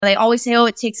They always say, oh,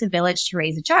 it takes a village to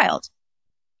raise a child.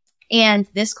 And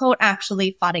this quote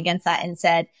actually fought against that and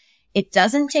said, it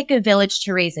doesn't take a village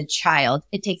to raise a child.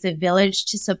 It takes a village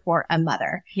to support a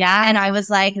mother. Yeah. And I was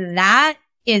like, that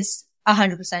is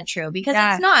 100% true, because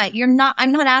I'm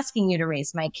not asking you to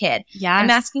raise my kid. Yeah. I'm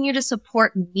asking you to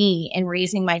support me in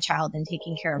raising my child and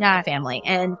taking care of my family.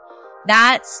 And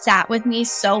that sat with me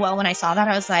so well when I saw that.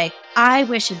 I was like, I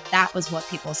wish that was what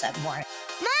people said more. Mama!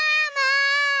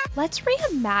 Let's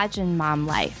reimagine mom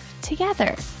life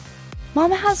together.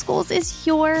 Mama Has Goals is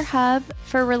your hub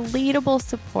for relatable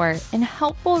support and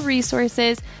helpful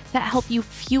resources that help you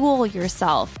fuel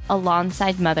yourself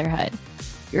alongside motherhood.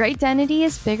 Your identity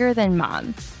is bigger than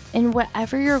mom, and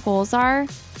whatever your goals are,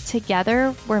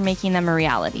 together we're making them a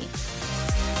reality.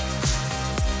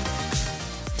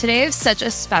 Today is such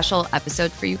a special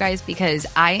episode for you guys because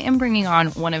I am bringing on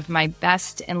one of my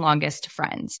best and longest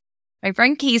friends. My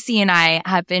friend Casey and I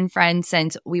have been friends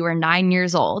since we were 9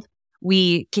 years old.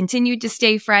 We continued to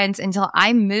stay friends until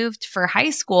I moved for high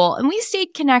school, and we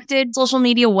stayed connected. Social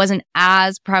media wasn't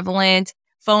as prevalent.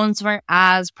 Phones weren't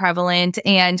as prevalent.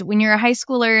 And when you're a high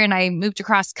schooler and I moved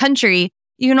across country,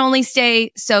 you can only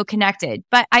stay so connected.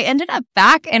 But I ended up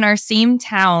back in our same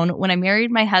town when I married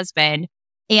my husband,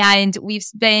 and we've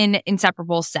been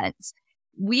inseparable since.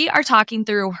 We are talking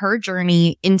through her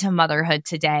journey into motherhood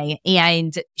today,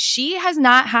 and she has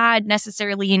not had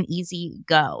necessarily an easy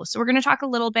go. So we're going to talk a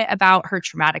little bit about her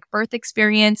traumatic birth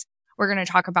experience. We're going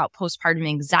to talk about postpartum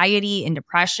anxiety and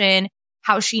depression,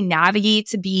 how she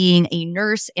navigates being a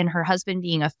nurse and her husband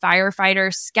being a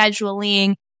firefighter,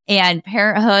 scheduling and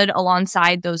parenthood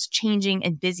alongside those changing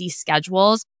and busy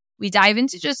schedules. We dive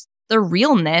into just the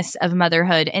realness of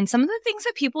motherhood and some of the things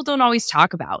that people don't always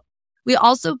talk about. We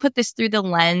also put this through the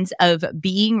lens of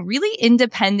being really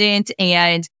independent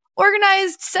and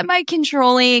organized,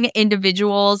 semi-controlling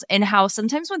individuals, and how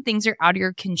sometimes when things are out of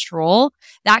your control,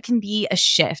 that can be a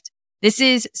shift. This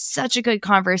is such a good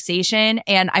conversation,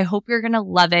 and I hope you're going to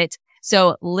love it.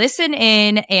 So listen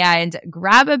in and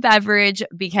grab a beverage,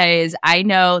 because I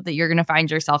know that you're going to find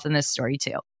yourself in this story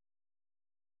too.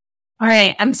 All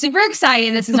right. I'm super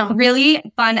excited. This is a really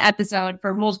fun episode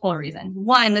for multiple reasons.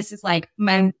 One, this is like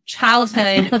my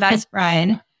childhood best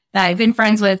friend that I've been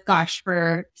friends with,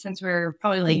 since we're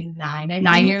probably like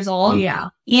 9 years old. Yeah.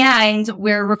 And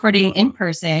we're recording in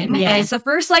person. Yeah. And it's the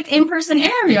first in-person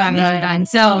interview I've ever done.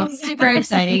 So super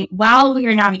exciting while we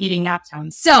are navigating nap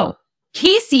time. So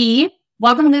Casey,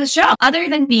 welcome to the show. Other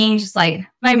than being just like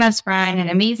my best friend, an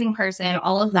amazing person,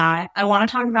 all of that, I want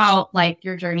to talk about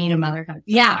your journey to motherhood.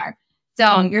 Yeah.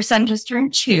 So your son just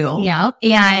turned 2. Yeah.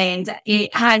 And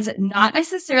it has not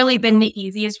necessarily been the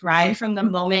easiest ride from the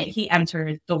moment he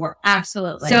entered the world.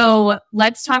 Absolutely. So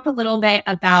let's talk a little bit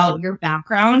about your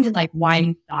background, like why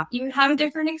you thought you would have a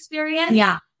different experience.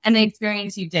 Yeah. And the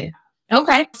experience you did.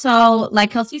 Okay. So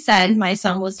like Kelsey said, my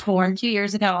son was born 2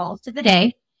 years ago to the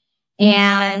day.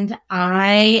 And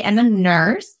I am a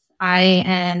nurse.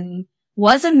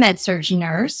 Was a med-surg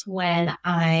nurse when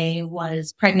I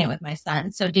was pregnant with my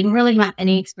son. So didn't really have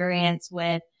any experience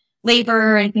with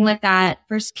labor or anything like that.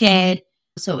 First kid.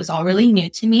 So it was all really new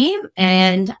to me.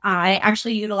 And I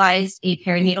actually utilized a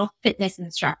perinatal fitness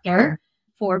instructor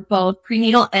for both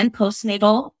prenatal and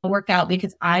postnatal workout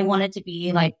because I wanted to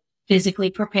be physically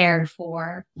prepared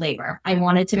for labor. I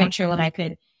wanted to make sure that I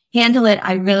could handle it.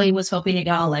 I really was hoping to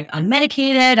go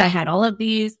unmedicated. I had all of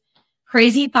these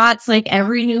crazy thoughts like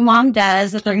every new mom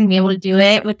does, that they're going to be able to do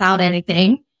it without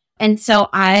anything. And so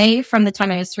from the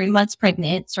time I was 3 months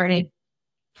pregnant, started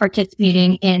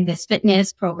participating in this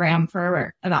fitness program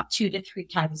for about 2 to 3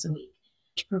 times a week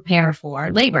to prepare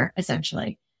for labor,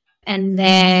 essentially. And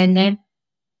then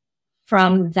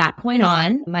from that point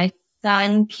on, my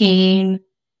son came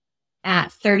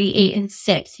at 38 and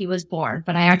 6. He was born,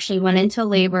 but I actually went into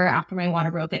labor after my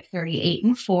water broke at 38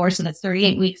 and 4. So that's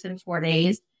 38 weeks and 4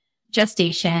 days.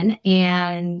 Gestation,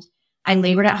 and I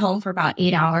labored at home for about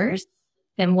 8 hours,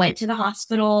 then went to the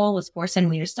hospital, was 4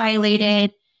 centimeters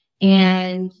dilated,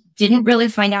 and didn't really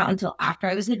find out until after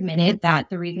I was admitted that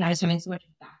the reason I was having so much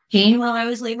back pain while I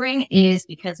was laboring is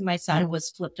because my son was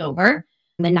flipped over.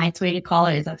 The ninth way to call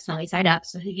it is sunny side up.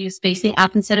 So he was facing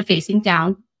up instead of facing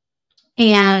down.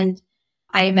 And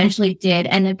I eventually did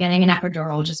end up getting an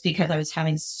epidural just because I was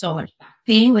having so much back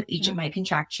pain with each of my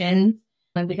contractions.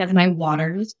 And because my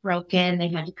water was broken, they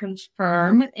had to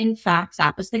confirm, in fact,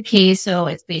 that was the case. So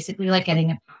it's basically like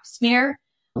getting a pap smear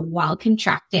while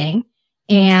contracting.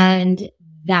 And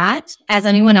that, as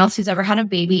anyone else who's ever had a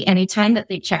baby, anytime that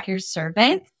they check your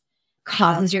cervix,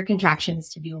 causes your contractions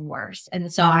to be worse.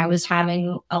 And so I was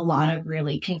having a lot of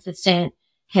really consistent,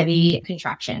 heavy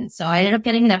contractions. So I ended up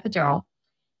getting an epidural.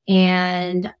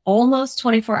 And almost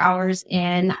 24 hours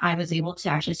in, I was able to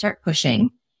actually start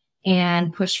pushing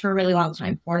and push for a really long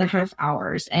time, 4.5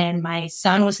 hours. And my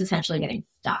son was essentially getting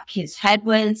stuck. His head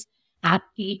was at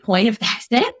the point of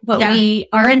exit, but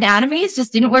our anatomies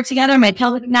just didn't work together. My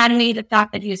pelvic anatomy, the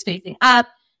fact that he was facing up,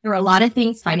 there were a lot of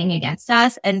things fighting against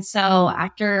us. And so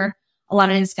after a lot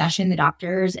of discussion, the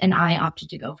doctors and I opted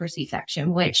to go for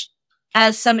C-section, which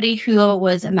as somebody who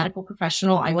was a medical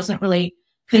professional, I wasn't really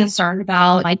concerned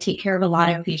about. I take care of a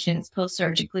lot of patients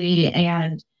post-surgically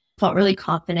and felt really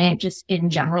confident just in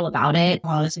general about it.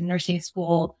 While I was in nursing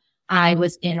school, I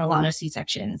was in a lot of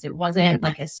C-sections. It wasn't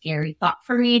like a scary thought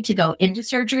for me to go into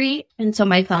surgery. And so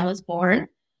my son was born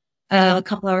a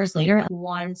couple hours later at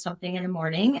 1 something in the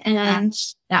morning. And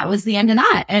that was the end of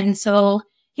that. And so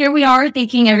here we are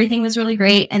thinking everything was really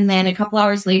great. And then a couple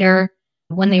hours later,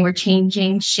 when they were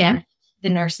changing shift, the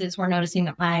nurses were noticing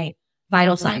that my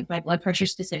vital signs, my blood pressure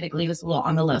specifically, was a little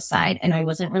on the low side, and I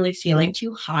wasn't really feeling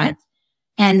too hot.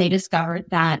 And they discovered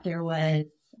that there was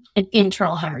an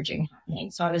internal hemorrhaging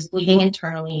happening. So I was bleeding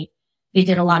internally. They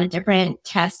did a lot of different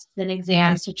tests and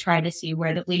exams to try to see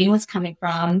where the bleeding was coming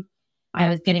from. I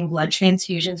was getting blood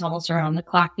transfusions almost around the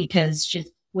clock because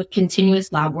just with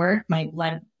continuous lab work, my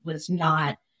blood was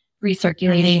not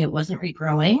recirculating. It wasn't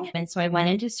regrowing. And so I went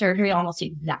into surgery almost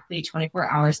exactly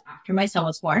 24 hours after my son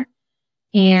was born.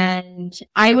 And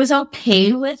I was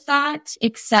okay with that,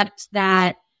 except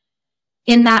that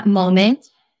in that moment,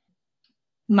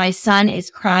 my son is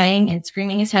crying and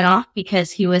screaming his head off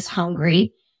because he was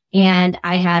hungry. And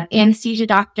I have anesthesia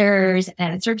doctors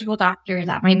and surgical doctors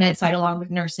at my bedside along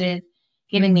with nurses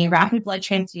giving me rapid blood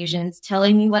transfusions,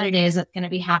 telling me what it is that's going to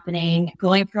be happening,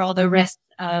 going through all the risks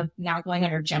of now going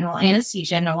under general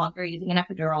anesthesia, no longer using an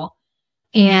epidural.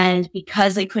 And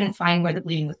because they couldn't find where the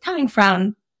bleeding was coming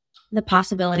from, the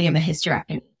possibility of a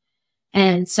hysterectomy.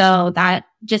 And so that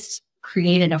just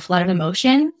created a flood of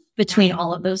emotion between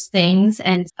all of those things.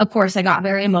 And of course, I got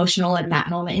very emotional at that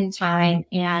moment in time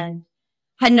and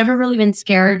had never really been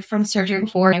scared from surgery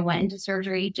before. I went into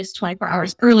surgery just 24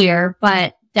 hours earlier,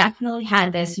 but definitely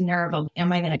had this nerve of,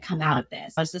 am I going to come out of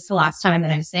this? Was this the last time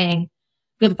that I'm saying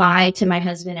goodbye to my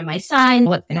husband and my son?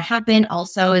 What's going to happen?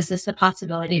 Also, is this a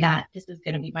possibility that this is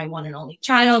going to be my one and only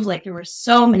child? Like, there were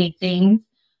so many things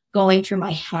going through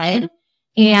my head,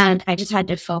 and I just had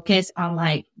to focus on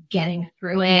like getting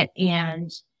through it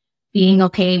and being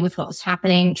okay with what was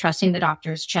happening, trusting the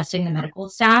doctors, trusting the medical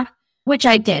staff, which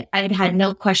I did. I had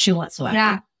no question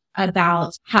whatsoever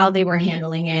about how they were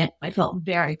handling it. I felt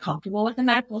very comfortable with the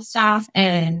medical staff,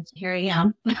 and here I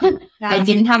am. I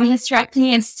didn't have a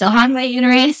hysterectomy and still had my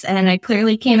uterus, and I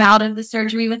clearly came out of the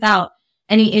surgery without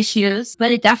any issues,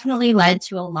 but it definitely led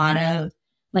to a lot of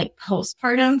like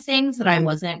postpartum things that I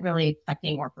wasn't really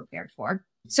expecting or prepared for.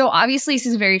 So obviously this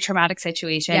is a very traumatic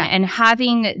situation, and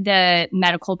having the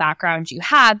medical background you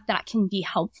have, that can be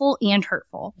helpful and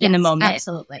hurtful in the moment.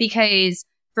 Absolutely. Because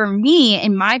for me,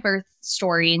 in my birth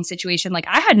story and situation, like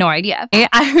I had no idea.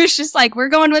 I was just like, we're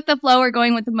going with the flow. We're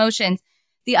going with emotions.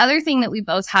 The other thing that we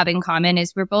both have in common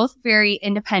is we're both very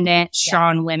independent,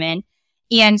 strong women.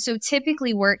 And so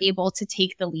typically we're able to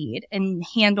take the lead and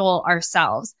handle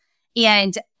ourselves.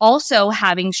 And also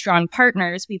having strong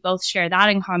partners, we both share that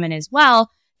in common as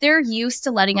well. They're used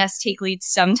to letting us take lead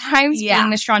sometimes, being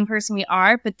the strong person we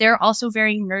are, but they're also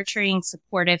very nurturing,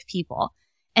 supportive people.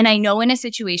 And I know in a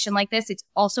situation like this, it's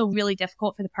also really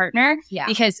difficult for the partner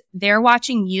because they're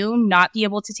watching you not be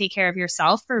able to take care of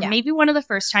yourself for maybe one of the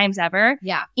first times ever.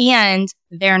 And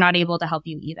they're not able to help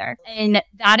you either. And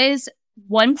that is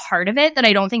one part of it that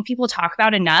I don't think people talk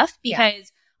about enough,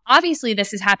 because obviously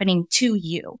this is happening to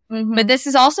you, but this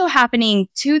is also happening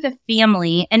to the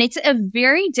family. And it's a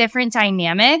very different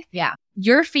dynamic.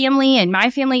 Your family and my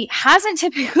family hasn't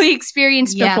typically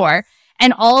experienced before.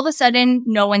 And all of a sudden,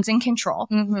 no one's in control.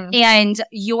 And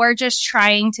you're just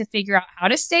trying to figure out how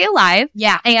to stay alive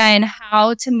and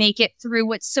how to make it through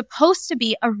what's supposed to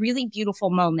be a really beautiful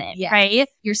moment, right?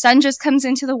 Your son just comes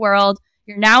into the world.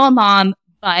 You're now a mom,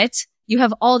 but you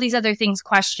have all these other things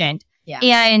questioned.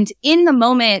 And in the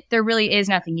moment, there really is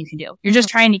nothing you can do. You're just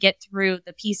trying to get through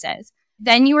the pieces.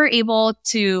 Then you were able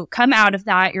to come out of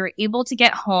that. You're able to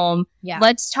get home.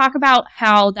 Let's talk about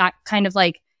how that kind of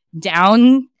like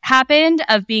down happened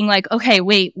of being like, okay,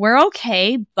 wait, we're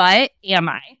okay, but am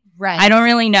I? Right. I don't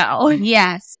really know.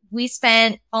 Yes. We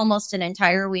spent almost an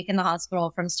entire week in the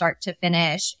hospital from start to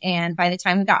finish. And by the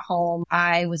time we got home,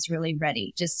 I was really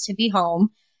ready just to be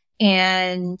home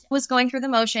and was going through the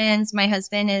motions. My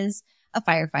husband is a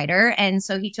firefighter. And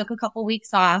so he took a couple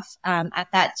weeks off at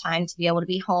that time to be able to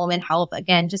be home and help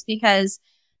again, just because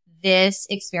this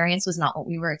experience was not what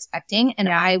we were expecting. And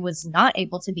I was not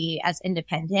able to be as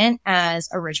independent as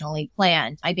originally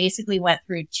planned. I basically went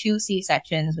through 2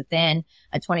 C-sections within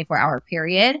a 24-hour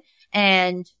period.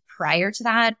 And prior to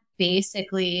that,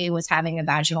 basically was having a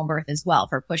vaginal birth as well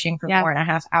for pushing for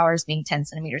 4.5 hours, being 10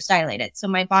 centimeters dilated. So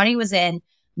my body was in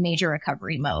major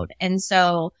recovery mode. And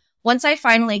so once I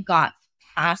finally got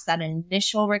past that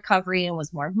initial recovery and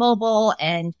was more mobile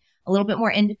and a little bit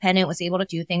more independent, was able to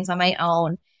do things on my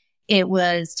own, it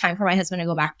was time for my husband to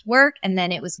go back to work. And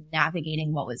then it was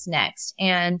navigating what was next.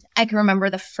 And I can remember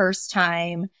the first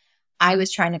time I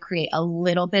was trying to create a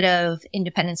little bit of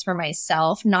independence for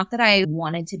myself. Not that I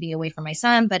wanted to be away from my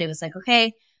son, but it was like,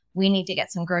 okay, we need to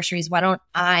get some groceries. Why don't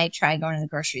I try going to the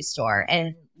grocery store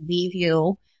and leave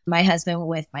you, my husband,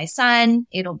 with my son?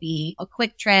 It'll be a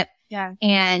quick trip. Yeah.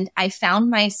 And I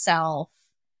found myself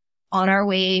on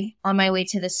my way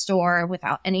to the store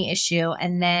without any issue.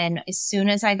 And then as soon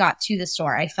as I got to the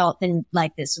store, I felt then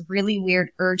like this really weird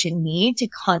urge in me to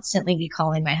constantly be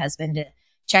calling my husband to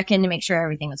check in to make sure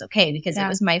everything was okay, because it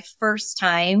was my first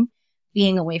time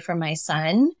being away from my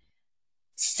son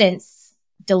since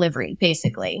delivery,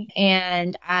 basically.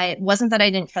 And it wasn't that I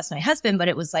didn't trust my husband, but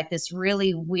it was like this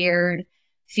really weird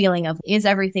feeling of, is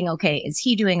everything okay? Is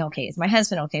he doing okay? Is my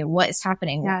husband okay? What is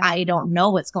happening? Yeah. I don't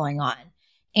know what's going on.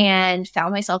 And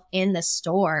found myself in the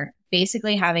store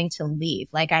basically having to leave.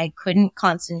 Like I couldn't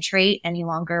concentrate any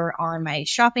longer on my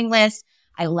shopping list.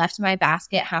 I left my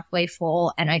basket halfway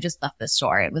full and I just left the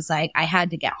store. It was like I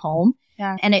had to get home.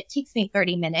 Yeah. And it takes me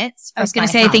 30 minutes. I was going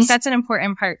to say, I think that's an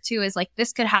important part too, is like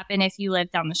this could happen if you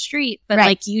live down the street, but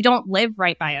like you don't live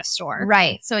right by a store.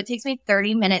 Right. So it takes me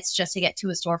 30 minutes just to get to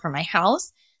a store from my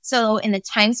house. So in the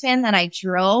time span that I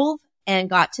drove and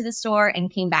got to the store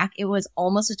and came back, it was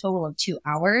almost a total of 2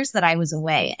 hours that I was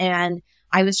away. And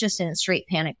I was just in a straight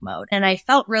panic mode. And I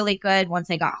felt really good once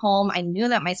I got home. I knew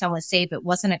that my son was safe. It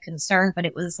wasn't a concern, but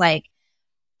it was like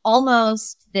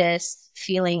almost this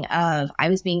feeling of I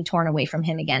was being torn away from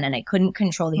him again and I couldn't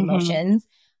control the emotions.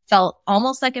 Felt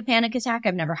almost like a panic attack.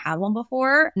 I've never had one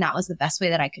before. And that was the best way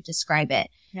that I could describe it.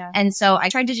 Yeah. And so I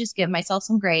tried to just give myself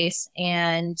some grace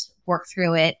and work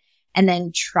through it. And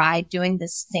then tried doing the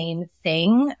same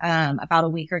thing about a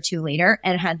week or 2 later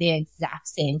and had the exact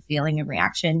same feeling and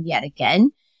reaction yet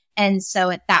again. And so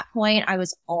at that point, I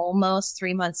was almost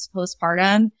 3 months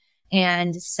postpartum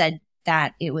and said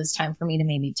that it was time for me to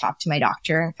maybe talk to my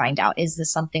doctor and find out, is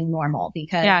this something normal?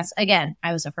 Because again,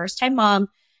 I was a first time mom.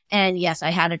 And yes, I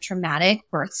had a traumatic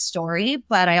birth story,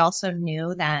 but I also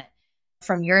knew that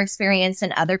from your experience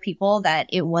and other people that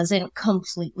it wasn't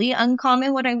completely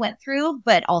uncommon what I went through,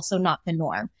 but also not the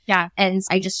norm. Yeah. And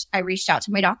I reached out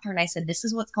to my doctor and I said, this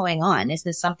is what's going on. Is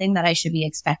this something that I should be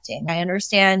expecting? I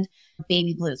understand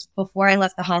baby blues. Before I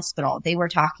left the hospital, they were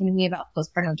talking to me about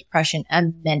postpartum depression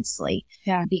immensely.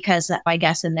 Yeah. Because I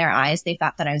guess in their eyes, they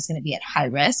thought that I was going to be at high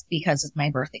risk because of my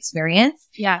birth experience.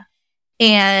 Yeah.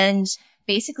 And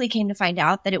basically came to find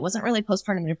out that it wasn't really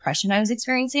postpartum depression I was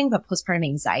experiencing, but postpartum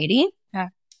anxiety. Yeah.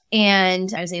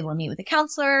 And I was able to meet with a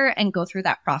counselor and go through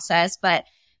that process, but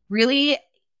really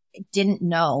didn't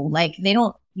know, like you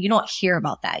don't hear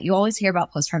about that. You always hear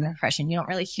about postpartum depression. You don't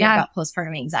really hear about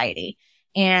postpartum anxiety.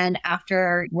 And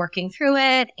after working through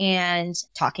it and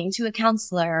talking to a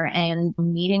counselor and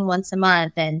meeting once a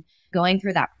month and going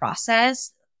through that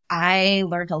process, I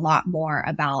learned a lot more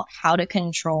about how to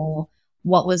control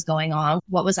what was going on,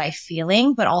 what was I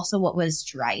feeling, but also what was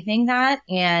driving that.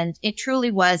 And it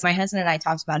truly was, my husband and I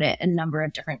talked about it a number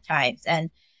of different times. And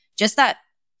just that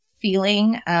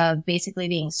feeling of basically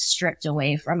being stripped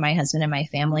away from my husband and my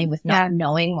family with not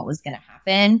knowing what was going to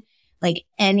happen. Like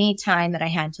any time that I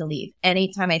had to leave,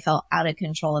 anytime I felt out of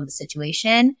control of the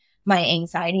situation, my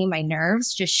anxiety, my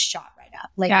nerves just shot right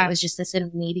up. Like it was just this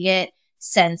immediate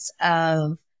sense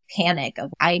of panic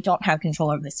of I don't have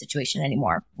control over this situation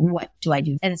anymore. What do I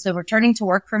do? And so returning to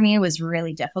work for me was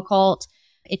really difficult.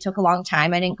 It took a long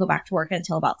time. I didn't go back to work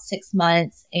until about 6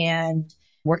 months, and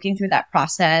working through that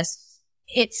process,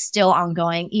 it's still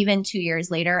ongoing. Even 2 years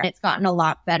later, it's gotten a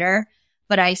lot better,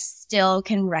 but I still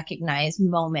can recognize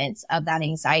moments of that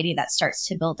anxiety that starts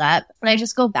to build up. And I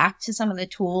just go back to some of the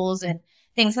tools and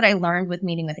things that I learned with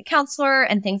meeting with a counselor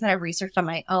and things that I've researched on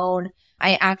my own.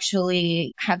 I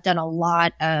actually have done a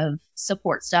lot of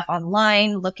support stuff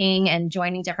online, looking and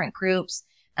joining different groups,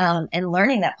 and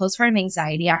learning that postpartum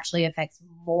anxiety actually affects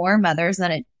more mothers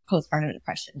than postpartum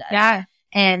depression does. Yeah.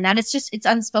 And that it's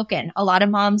unspoken. A lot of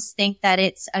moms think that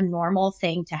it's a normal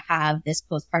thing to have this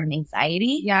postpartum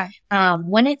anxiety. Yeah.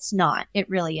 When it's not, it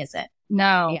really isn't.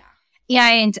 No. Yeah.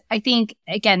 And I think,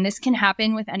 again, this can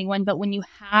happen with anyone, but when you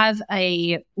have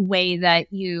a way that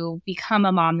you become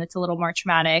a mom that's a little more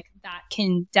traumatic, that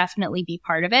can definitely be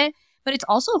part of it. But it's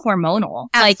also hormonal.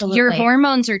 Absolutely. Like your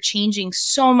hormones are changing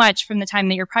so much from the time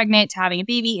that you're pregnant to having a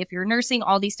baby, if you're nursing,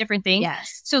 all these different things.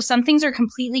 Yes. So some things are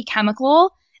completely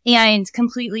chemical and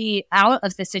completely out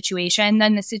of the situation.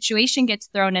 Then the situation gets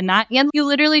thrown in that. And you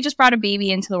literally just brought a baby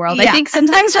into the world. Yeah. I think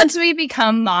sometimes once we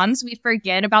become moms, we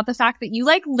forget about the fact that you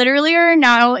like literally are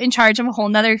now in charge of a whole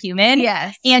nother human.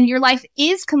 Yes. And your life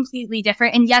is completely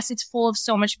different. And yes, it's full of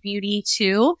so much beauty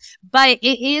too, but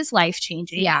it is life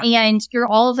changing. Yeah. And you're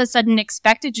all of a sudden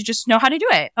expected to just know how to do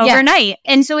it overnight. Yes.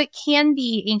 And so it can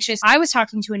be anxious. I was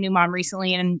talking to a new mom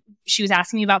recently and she was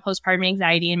asking me about postpartum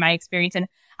anxiety and my experience. And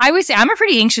I always say I'm a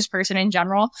pretty anxious person in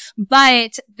general,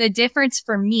 but the difference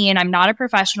for me, and I'm not a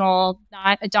professional,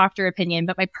 not a doctor opinion,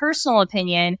 but my personal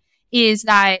opinion is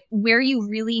that where you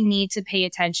really need to pay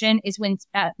attention is when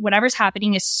whatever's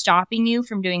happening is stopping you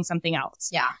from doing something else.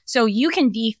 Yeah. So you can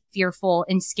be fearful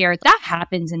and scared. That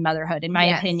happens in motherhood, in my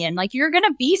opinion. Like you're going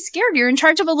to be scared. You're in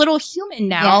charge of a little human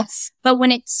now. Yes. But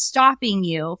when it's stopping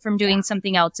you from doing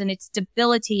something else and it's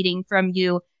debilitating from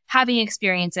you having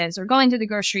experiences or going to the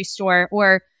grocery store,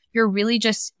 or you're really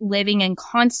just living in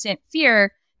constant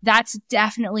fear, that's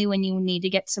definitely when you need to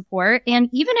get support. And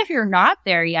even if you're not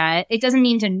there yet, it doesn't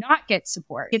mean to not get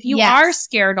support. If you are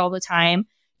scared all the time,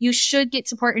 you should get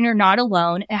support and you're not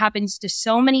alone. It happens to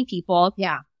so many people.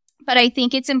 Yeah. But I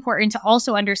think it's important to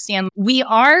also understand we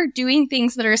are doing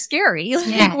things that are scary.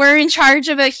 Yeah. We're in charge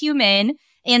of a human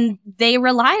and they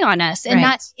rely on us. And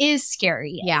that is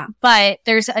scary. Yeah. But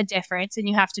there's a difference and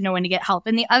you have to know when to get help.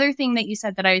 And the other thing that you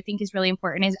said that I think is really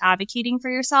important is advocating for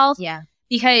yourself. Yeah.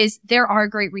 Because there are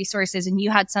great resources and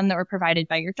you had some that were provided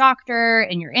by your doctor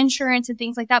and your insurance and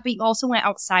things like that, but you also went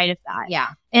outside of that. Yeah.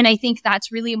 And I think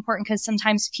that's really important because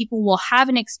sometimes people will have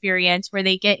an experience where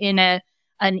they get in an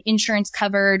insurance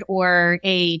covered or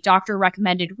a doctor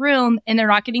recommended room and they're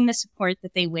not getting the support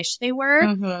that they wish they were.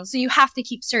 Mm-hmm. So you have to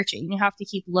keep searching. You have to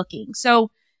keep looking. So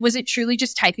was it truly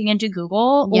just typing into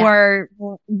Google or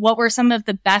what were some of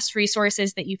the best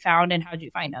resources that you found and how did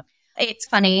you find them? It's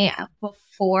funny.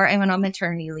 Before I went on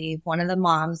maternity leave, one of the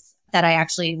moms that I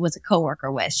actually was a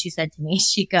coworker with, she said to me,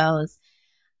 she goes,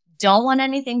 don't want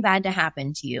anything bad to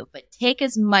happen to you, but take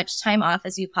as much time off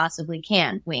as you possibly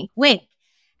can. Wink, wink.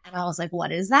 And I was like, what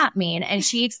does that mean? And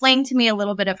she explained to me a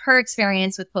little bit of her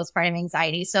experience with postpartum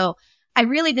anxiety. So I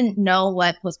really didn't know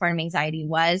what postpartum anxiety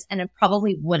was. And I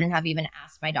probably wouldn't have even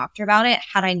asked my doctor about it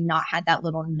had I not had that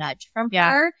little nudge from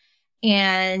her.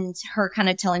 And her kind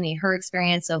of telling me her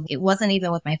experience of it wasn't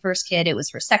even with my first kid. It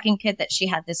was her second kid that she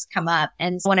had this come up.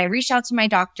 And when I reached out to my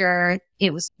doctor,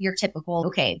 it was your typical,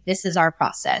 okay, this is our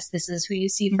process. This is who you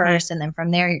see first. And then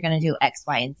from there, you're going to do X,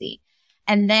 Y, and Z.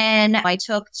 And then I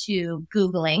took to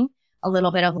Googling a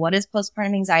little bit of what is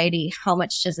postpartum anxiety? How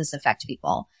much does this affect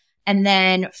people? And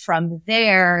then from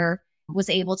there, was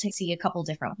able to see a couple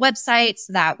different websites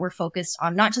that were focused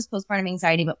on not just postpartum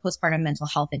anxiety, but postpartum mental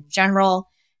health in general.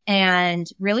 And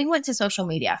really went to social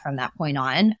media from that point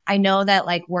on. I know that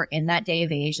like we're in that day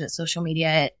of age that social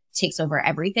media takes over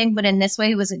everything, but in this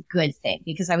way it was a good thing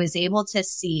because I was able to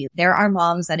see there are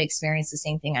moms that experience the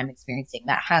same thing I'm experiencing,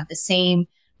 that have the same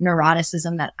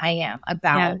neuroticism that I am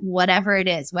about whatever it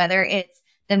is, whether it's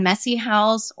the messy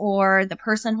house or the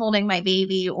person holding my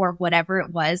baby or whatever it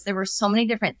was. There were so many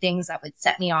different things that would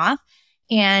set me off.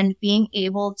 And being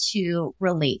able to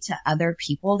relate to other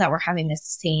people that were having the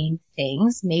same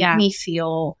things made me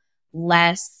feel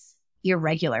less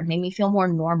irregular, made me feel more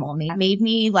normal, made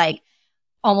me like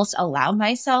almost allow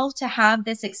myself to have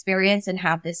this experience and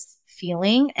have this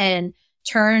feeling, and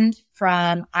turned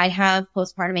from I have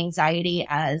postpartum anxiety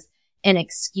as an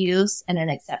excuse and an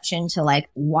exception to like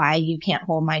why you can't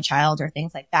hold my child or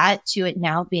things like that, to it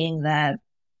now being the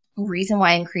reason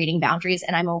why I'm creating boundaries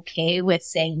and I'm okay with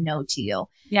saying no to you.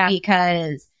 Yeah.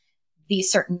 Because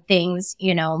these certain things,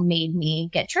 you know, made me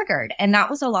get triggered. And that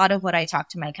was a lot of what I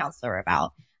talked to my counselor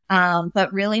about.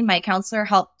 But really my counselor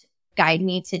helped guide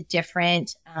me to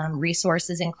different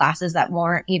resources and classes that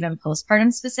weren't even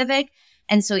postpartum specific.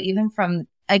 And so even from,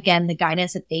 again, the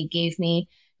guidance that they gave me,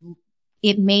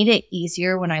 it made it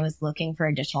easier when I was looking for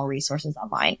additional resources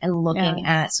online and looking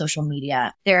at social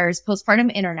media. There's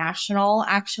Postpartum International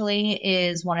actually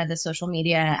is one of the social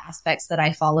media aspects that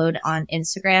I followed on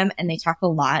Instagram. And they talk a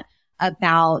lot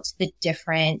about the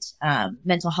different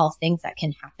mental health things that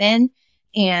can happen.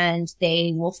 And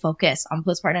they will focus on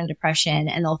postpartum depression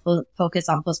and they'll focus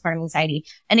on postpartum anxiety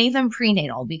and even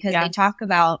prenatal because they talk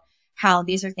about how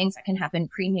these are things that can happen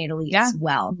prenatally as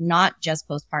well, not just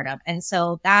postpartum. And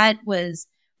so that was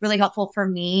really helpful for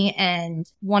me. And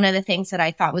one of the things that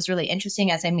I thought was really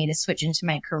interesting as I made a switch into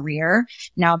my career,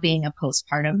 now being a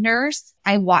postpartum nurse,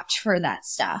 I watch for that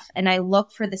stuff and I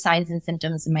look for the signs and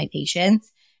symptoms in my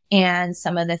patients and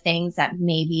some of the things that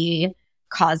maybe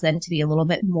cause them to be a little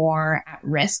bit more at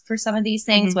risk for some of these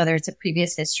things, whether it's a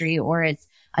previous history or it's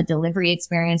a delivery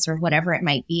experience or whatever it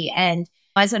might be. And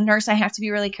as a nurse, I have to be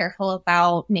really careful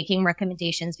about making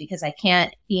recommendations because I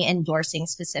can't be endorsing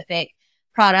specific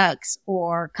products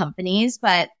or companies,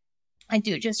 but I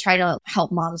do just try to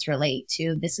help moms relate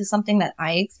to this is something that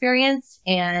I experienced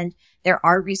and there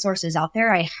are resources out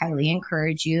there. I highly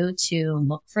encourage you to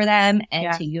look for them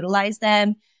and to utilize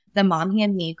them. The Mommy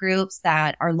and Me groups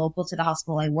that are local to the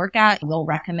hospital I work at, will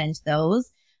recommend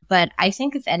those. But I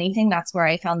think if anything, that's where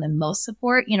I found the most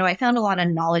support. You know, I found a lot of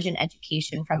knowledge and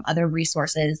education from other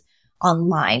resources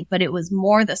online, but it was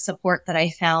more the support that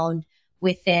I found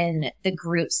within the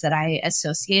groups that I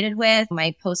associated with.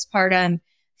 My postpartum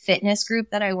fitness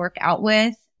group that I work out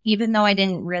with, even though I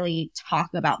didn't really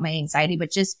talk about my anxiety,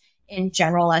 but just in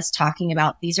general, us talking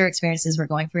about these are experiences we're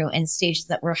going through and stages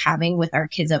that we're having with our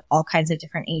kids of all kinds of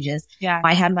different ages. Yeah.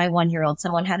 I had my 1-year-old,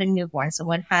 someone had a newborn,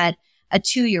 someone had a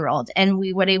 2-year-old, and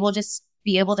we would just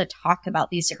be able to talk about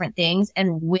these different things.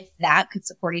 And with that could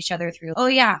support each other through, oh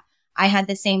yeah, I had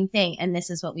the same thing and this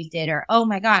is what we did. Or, oh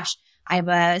my gosh, I have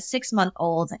a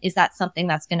 6-month-old. Is that something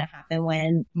that's going to happen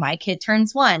when my kid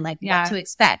turns 1? Like what to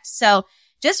expect. So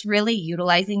just really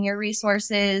utilizing your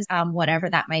resources, whatever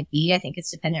that might be. I think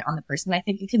it's dependent on the person. I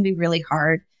think it can be really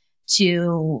hard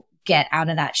to get out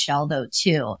of that shell though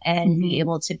too, and be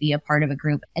able to be a part of a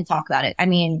group and talk about it. I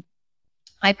mean,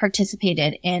 I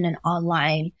participated in an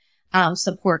online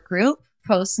support group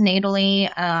postnatally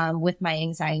with my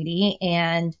anxiety,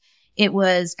 and it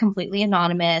was completely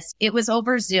anonymous. It was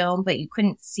over Zoom, but you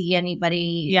couldn't see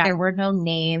anybody. Yeah. There were no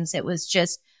names. It was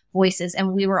just voices.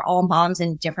 And we were all moms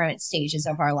in different stages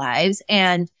of our lives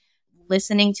and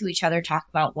listening to each other talk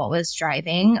about what was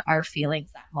driving our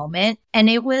feelings that moment. And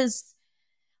it was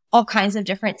all kinds of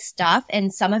different stuff.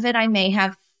 And some of it I may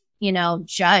have,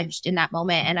 judged in that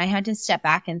moment. And I had to step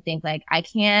back and think like, I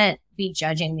can't be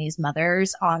judging these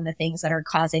mothers on the things that are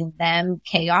causing them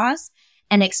chaos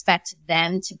and expect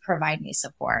them to provide me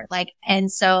support.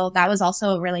 And so that was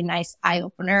also a really nice eye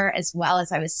opener, as well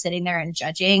as I was sitting there and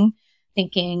judging,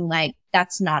 thinking like,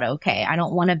 that's not okay. I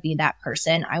don't want to be that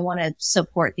person. I want to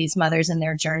support these mothers in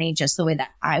their journey just the way that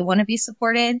I want to be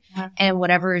supported. Yeah. And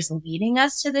whatever is leading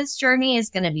us to this journey is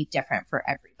going to be different for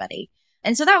everybody.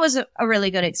 And so that was a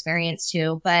really good experience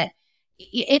too, but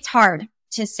it's hard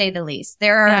to say the least. They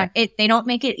don't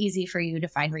make it easy for you to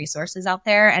find resources out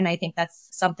there. And I think that's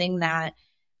something that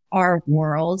our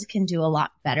world can do a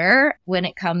lot better when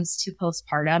it comes to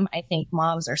postpartum. I think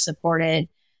moms are supported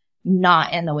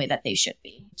not in the way that they should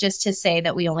be. Just to say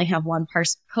that we only have one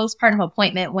postpartum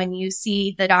appointment when you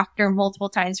see the doctor multiple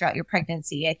times throughout your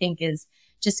pregnancy, I think is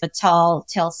just a tell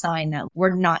sign that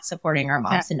we're not supporting our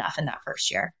moms enough in that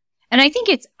first year. And I think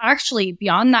it's actually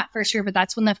beyond that first year, but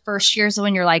that's when the first year is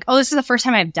when you're like, oh, this is the first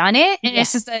time I've done it. And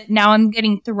this is now I'm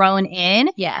getting thrown in.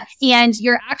 Yes. And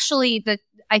you're actually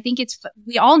I think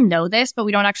we all know this, but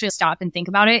we don't actually stop and think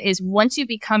about it, is once you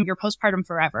become your postpartum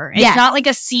forever. It's not like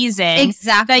a season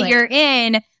that you're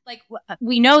in. Like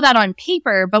we know that on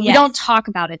paper, but we don't talk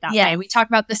about it that way. We talk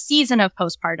about the season of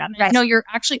postpartum. Right. No, you're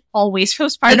actually always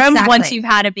postpartum once you've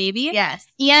had a baby. Yes.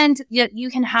 And you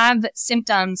can have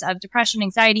symptoms of depression,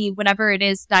 anxiety, whatever it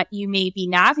is that you may be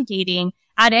navigating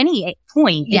at any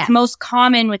point. It's most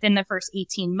common within the first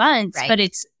 18 months,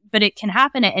 but it can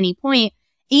happen at any point.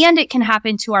 And it can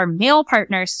happen to our male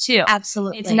partners too.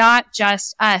 Absolutely. It's not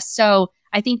just us. So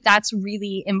I think that's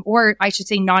really, or I should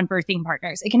say non-birthing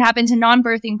partners. It can happen to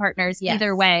non-birthing partners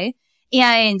either way.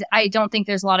 And I don't think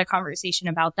there's a lot of conversation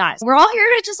about that. We're all here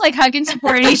to just like hug and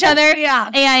support each other.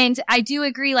 And I do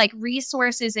agree, like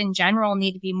resources in general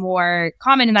need to be more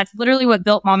common. And that's literally what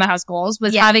built Mama House Goals,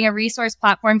 was having a resource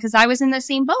platform, because I was in the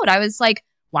same boat. I was like,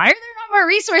 why are there not more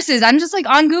resources? I'm just like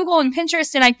on Google and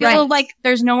Pinterest, and I feel like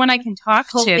there's no one I can talk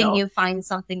to. Hoping you find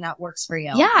something that works for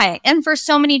you. Yeah. And for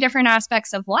so many different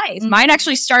aspects of life. Mine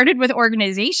actually started with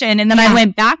organization, and then I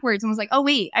went backwards and was like, oh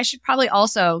wait, I should probably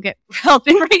also get help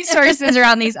and resources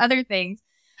around these other things.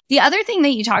 The other thing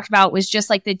that you talked about was just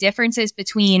like the differences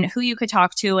between who you could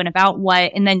talk to and about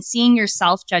what, and then seeing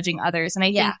yourself judging others. And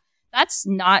I think that's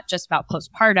not just about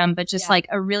postpartum, but just like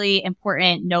a really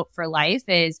important note for life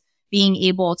is being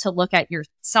able to look at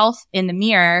yourself in the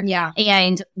mirror. Yeah.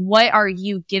 And what are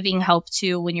you giving help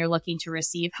to when you're looking to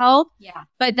receive help? Yeah.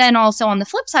 But then also on the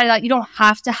flip side of that, you don't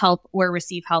have to help or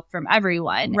receive help from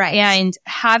everyone. Right. And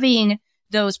having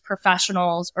those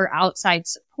professionals or outside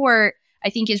support, I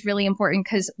think is really important,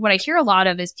 because what I hear a lot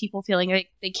of is people feeling like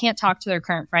they can't talk to their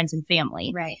current friends and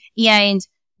family. Right. And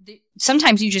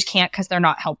sometimes you just can't because they're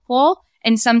not helpful.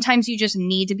 And sometimes you just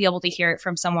need to be able to hear it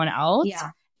from someone else.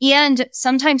 Yeah. And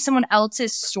sometimes someone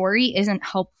else's story isn't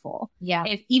helpful.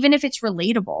 Yeah. Even if it's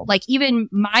relatable. Like, even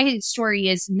my story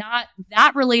is not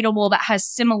that relatable, but has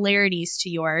similarities to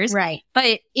yours. Right.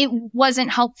 But it wasn't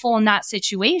helpful in that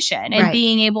situation. And Right.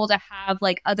 being able to have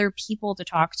like other people to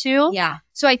talk to. Yeah.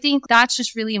 So I think that's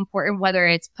just really important, whether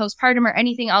it's postpartum or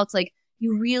anything else. Like,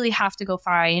 you really have to go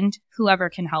find whoever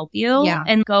can help you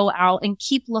and go out and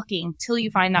keep looking till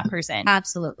you find that person.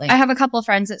 Absolutely. I have a couple of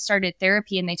friends that started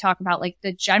therapy, and they talk about like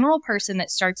the general person that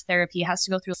starts therapy has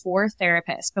to go through 4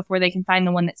 therapists before they can find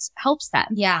the one that helps them.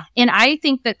 Yeah. And I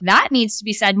think that needs to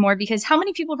be said more, because how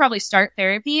many people probably start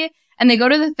therapy and they go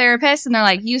to the therapist and they're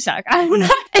like, you suck.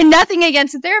 And nothing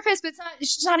against the therapist, but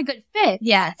it's just not a good fit.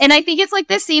 Yes. And I think it's like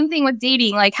the same thing with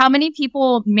dating. Like, how many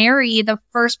people marry the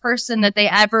first person that they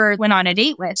ever went on a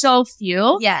date with? So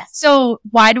few. Yes. So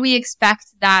why do we expect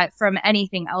that from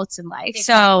anything else in life?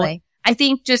 Exactly. So I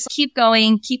think just keep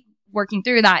going, keep working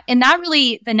through that. And that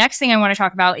really, the next thing I want to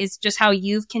talk about is just how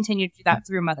you've continued to do that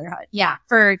through motherhood. Yeah.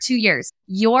 For 2 years.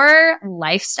 Your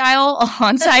lifestyle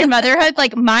alongside motherhood,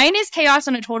 like mine is chaos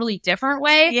in a totally different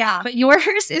way. Yeah. But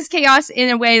yours is chaos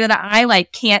in a way that I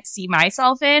like can't see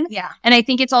myself in. Yeah. And I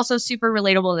think it's also super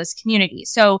relatable to this community.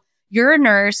 So you're a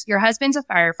nurse, your husband's a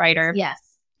firefighter. Yes.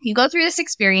 You go through this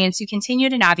experience, you continue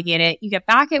to navigate it, you get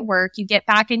back at work, you get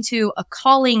back into a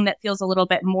calling that feels a little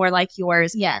bit more like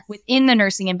yours Yes. within the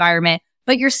nursing environment,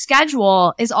 but your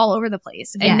schedule is all over the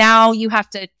place. Yes. And now you have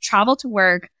to travel to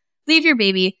work, leave your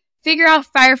baby, figure out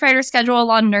firefighter schedule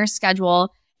along nurse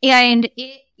schedule, and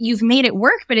you've made it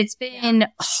work, but it's been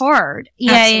hard.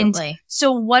 Absolutely. And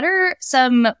so what are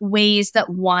some ways that,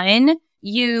 one,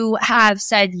 you have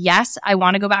said, yes, I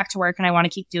want to go back to work and I want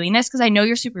to keep doing this? Because I know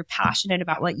you're super passionate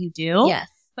about what you do. Yes.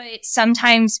 But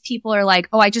sometimes people are like,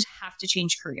 oh, I just have to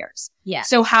change careers. Yeah.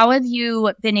 So how have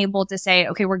you been able to say,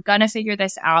 okay, we're going to figure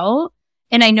this out?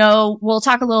 And I know we'll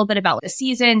talk a little bit about the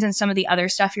seasons and some of the other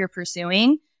stuff you're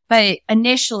pursuing. But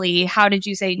initially, how did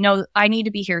you say, no, I need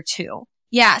to be here too?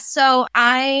 Yeah. So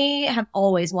I have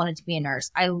always wanted to be a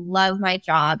nurse. I love my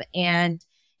job, and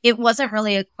it wasn't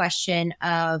really a question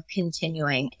of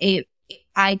continuing.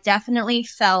 I definitely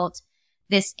felt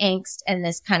this angst and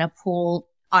this kind of pull,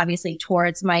 obviously,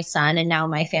 towards my son and now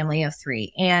my family of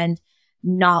 3, and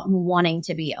not wanting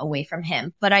to be away from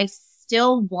him. But I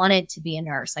still wanted to be a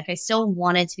nurse. Like, I still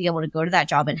wanted to be able to go to that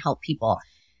job and help people,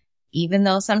 even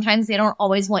though sometimes they don't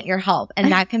always want your help.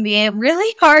 And that can be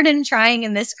really hard and trying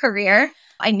in this career.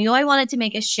 I knew I wanted to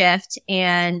make a shift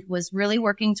and was really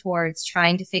working towards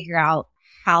trying to figure out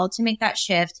how to make that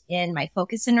shift in my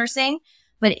focus in nursing.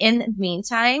 But in the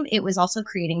meantime, it was also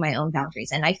creating my own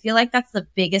boundaries. And I feel like that's the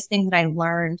biggest thing that I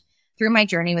learned through my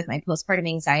journey with my postpartum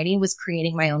anxiety, was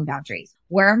creating my own boundaries.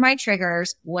 Where are my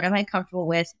triggers? What am I comfortable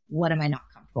with? What am I not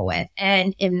comfortable with?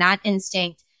 And in that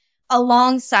instinct,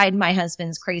 alongside my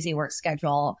husband's crazy work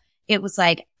schedule, it was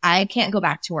like, I can't go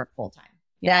back to work full time.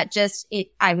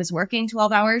 I was working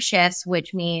 12-hour shifts,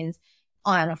 which means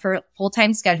on a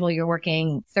full-time schedule, you're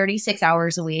working 36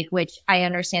 hours a week, which I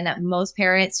understand that most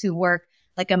parents who work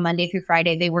like a Monday through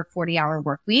Friday, they work 40-hour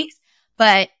work weeks.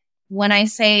 But when I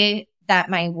say that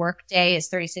my work day is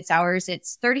 36 hours,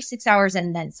 it's 36 hours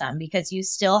and then some, because you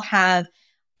still have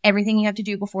everything you have to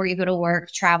do before you go to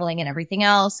work, traveling and everything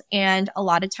else. And a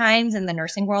lot of times in the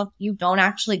nursing world, you don't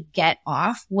actually get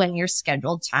off when your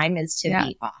scheduled time is to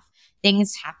be off.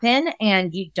 Things happen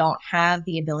and you don't have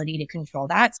the ability to control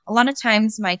that. A lot of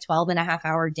times my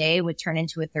 12.5-hour day would turn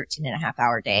into a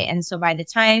 13.5-hour day. And so by the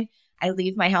time I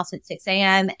leave my house at 6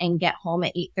 a.m. and get home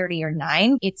at 8:30 or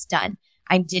 9, it's done.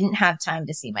 I didn't have time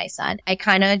to see my son. I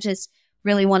kind of just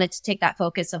really wanted to take that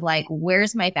focus of like,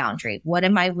 where's my boundary? What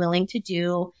am I willing to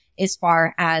do as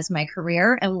far as my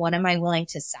career? And what am I willing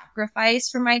to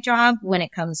sacrifice for my job when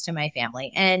it comes to my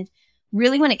family? And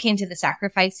really, when it came to the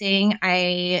sacrificing,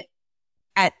 I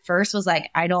at first was like,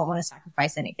 I don't want to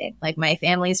sacrifice anything. Like, my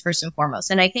family is first and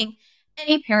foremost. And I think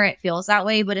any parent feels that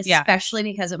way, but especially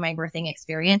because of my birthing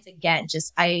experience, again,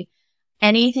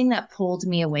 anything that pulled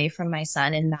me away from my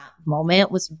son in that moment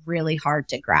was really hard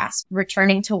to grasp.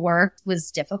 Returning to work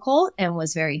was difficult and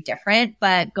was very different,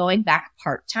 but going back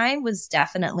part-time was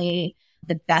definitely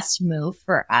the best move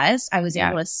for us. I was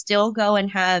able to still go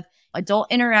and have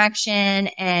adult interaction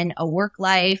and a work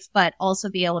life, but also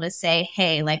be able to say,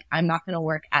 hey, like, I'm not going to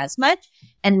work as much,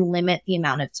 and limit the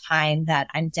amount of time that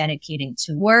I'm dedicating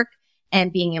to work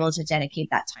and being able to dedicate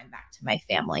that time back to my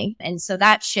family. And so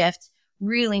that shift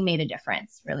really made a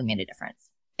difference,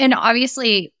 And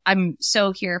obviously, I'm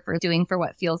so here for doing for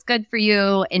what feels good for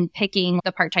you and picking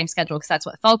the part-time schedule because that's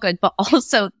what felt good, but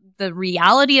also the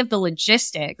reality of the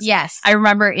logistics. Yes. I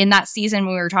remember in that season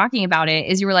when we were talking about it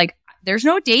is you were like, there's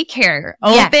no daycare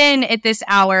open at this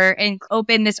hour and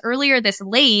open this early or this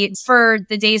late for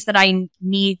the days that I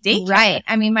need daycare. Right.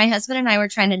 I mean, my husband and I were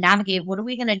trying to navigate, what are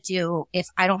we going to do if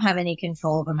I don't have any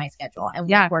control over my schedule and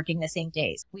we're working the same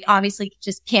days? We obviously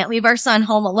just can't leave our son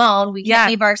home alone. We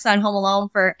can't leave our son home alone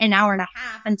for an hour and a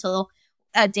half until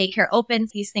a daycare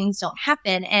opens. These things don't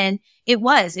happen. And it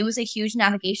was a huge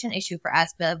navigation issue for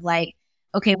us, but of like,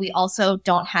 okay, we also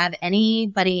don't have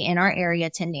anybody in our area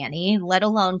to nanny, let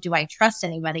alone do I trust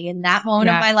anybody. In that moment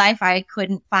of my life, I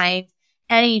couldn't find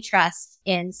any trust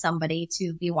in somebody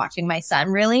to be watching my son,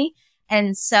 really.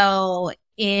 And so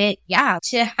to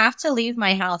have to leave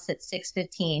my house at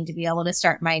 6:15 to be able to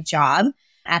start my job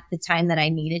at the time that I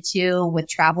needed to with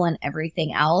travel and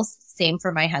everything else. Same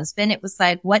for my husband. It was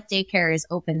like, what daycare is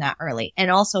open that early? And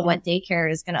also what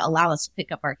daycare is going to allow us to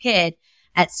pick up our kid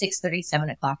at 6:30, 7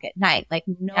 o'clock at night. Like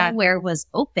nowhere was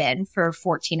open for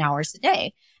 14 hours a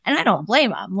day. And I don't blame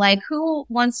them. Like who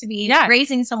wants to be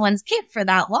raising someone's kid for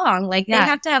that long? Like they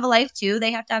have to have a life too.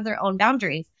 They have to have their own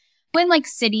boundaries. In like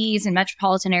cities and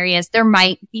metropolitan areas, there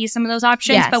might be some of those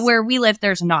options, but where we live,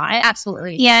 there's not.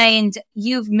 Absolutely. And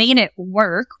you've made it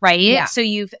work, right? Yeah. So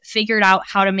you've figured out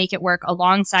how to make it work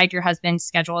alongside your husband's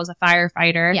schedule as a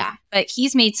firefighter. Yeah. But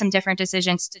he's made some different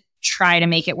decisions to try to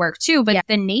make it work too. But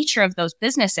the nature of those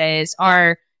businesses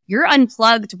are you're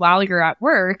unplugged while you're at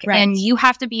work and you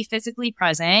have to be physically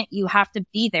present. You have to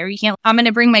be there. You can't, I'm going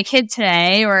to bring my kid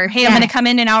today or, hey, I'm going to come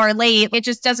in an hour late. It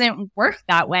just doesn't work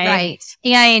that way. Right.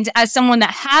 And as someone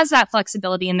that has that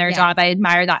flexibility in their job, I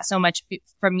admire that so much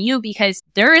from you because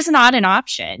there is not an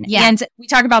option. Yeah. And we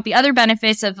talk about the other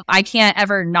benefits of I can't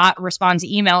ever not respond to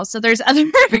emails. So there's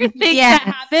other things that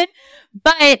happen.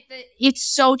 But it's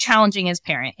so challenging as a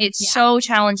parent. It's so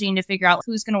challenging to figure out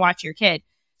who's going to watch your kid.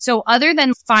 So other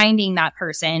than finding that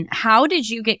person, how did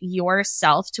you get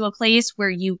yourself to a place where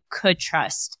you could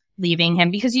trust leaving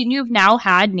him? Because you've now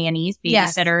had nannies,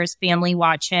 babysitters, family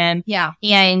watch him. Yeah.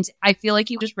 And I feel like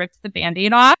you just ripped the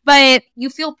Band-Aid off, but you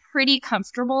feel pretty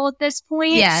comfortable at this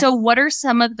point. Yes. So what are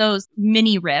some of those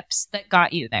mini rips that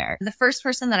got you there? The first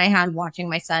person that I had watching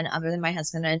my son, other than my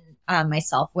husband and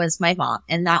myself, was my mom.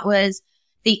 And that was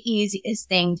the easiest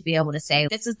thing to be able to say,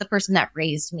 this is the person that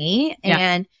raised me.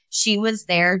 And she was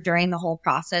there during the whole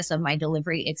process of my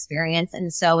delivery experience.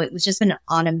 And so it was just an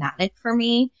automatic for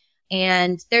me.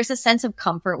 And there's a sense of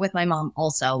comfort with my mom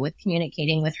also with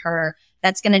communicating with her.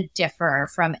 That's going to differ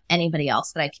from anybody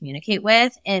else that I communicate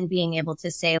with and being able to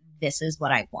say, this is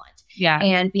what I want. Yeah.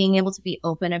 And being able to be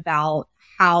open about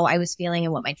how I was feeling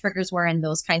and what my triggers were and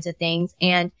those kinds of things.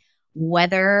 And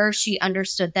whether she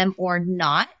understood them or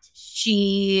not,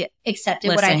 she accepted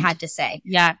what I had to say.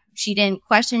 Yeah. She didn't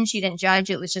question. She didn't judge.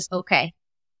 It was just okay.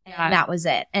 Yeah. And that was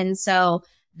it. And so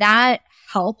that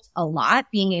helped a lot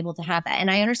being able to have that. And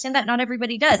I understand that not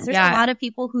everybody does. There's a lot of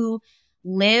people who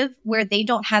live where they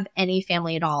don't have any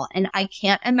family at all. And I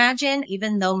can't imagine,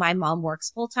 even though my mom works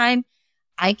full time,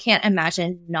 I can't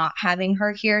imagine not having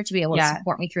her here to be able to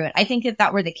support me through it. I think if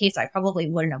that were the case, I probably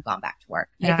wouldn't have gone back to work.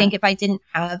 I think if I didn't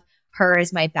have her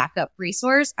as my backup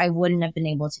resource, I wouldn't have been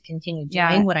able to continue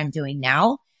doing what I'm doing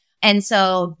now. And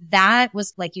so that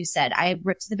was, like you said, I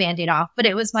ripped the Band-Aid off, but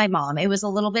it was my mom. It was a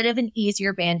little bit of an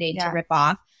easier Band-Aid to rip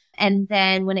off. And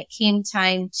then when it came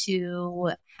time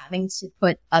to having to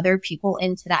put other people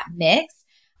into that mix,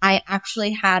 I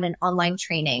actually had an online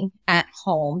training at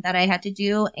home that I had to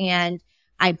do. And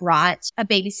I brought a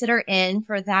babysitter in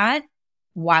for that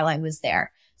while I was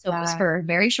there. So it was for a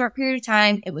very short period of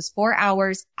time. It was 4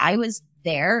 hours. I was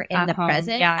there in the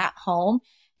present at home.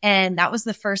 And that was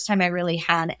the first time I really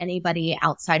had anybody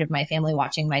outside of my family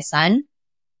watching my son.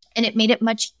 And it made it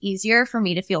much easier for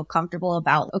me to feel comfortable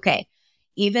about, okay,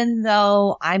 even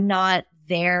though I'm not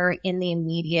there in the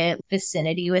immediate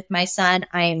vicinity with my son,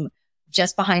 I'm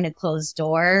just behind a closed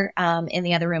door in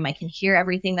the other room. I can hear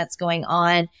everything that's going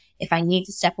on. If I need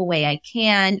to step away, I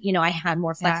can. You know, I had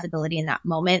more flexibility in that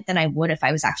moment than I would if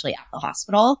I was actually at the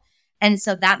hospital. And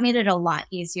so that made it a lot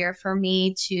easier for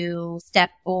me to step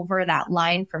over that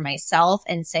line for myself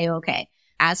and say, okay,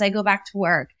 as I go back to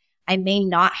work, I may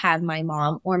not have my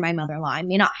mom or my mother-in-law. I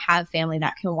may not have family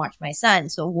that can watch my son.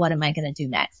 So what am I going to do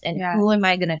next? And who am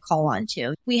I going to call on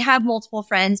to? We have multiple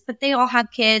friends, but they all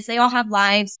have kids. They all have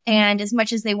lives. And as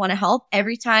much as they want to help,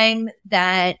 every time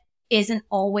that isn't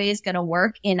always going to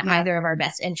work in either of our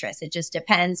best interests. It just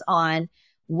depends on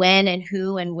when and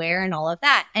who and where and all of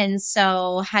that. And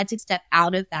so had to step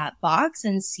out of that box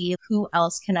and see who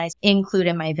else can I include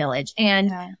in my village.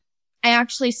 And I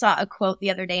actually saw a quote the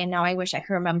other day, and now I wish I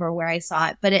could remember where I saw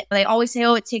it, but they always say,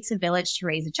 oh, it takes a village to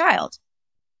raise a child.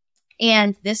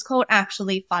 And this quote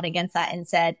actually fought against that and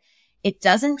said, it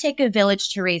doesn't take a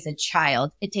village to raise a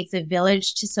child. It takes a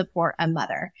village to support a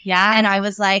mother. Yeah. And I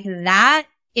was like, that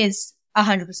is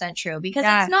 100% true, because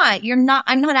I'm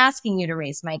not asking you to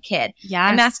raise my kid. Yeah.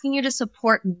 I'm asking you to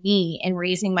support me in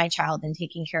raising my child and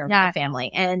taking care of my family.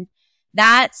 And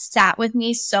that sat with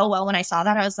me so well when I saw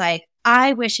that. I was like,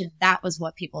 I wish that was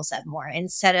what people said more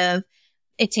instead of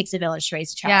it takes a village to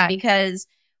raise a child, because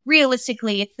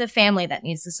realistically, it's the family that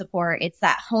needs the support. It's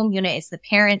that home unit. It's the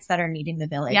parents that are needing the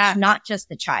village, not just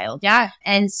the child. Yeah.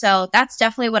 And so that's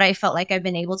definitely what I felt like I've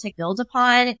been able to build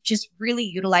upon, just really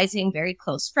utilizing very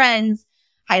close friends,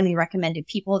 highly recommended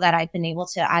people that I've been able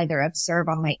to either observe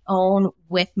on my own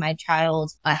with my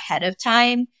child ahead of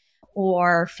time,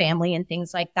 or family and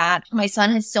things like that. My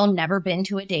son has still never been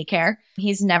to a daycare.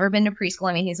 He's never been to preschool.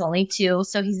 I mean, he's only 2,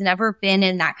 so he's never been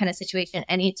in that kind of situation.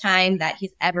 Anytime that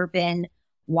he's ever been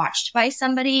watched by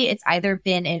somebody, it's either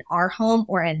been in our home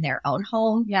or in their own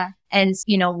home. Yeah. And,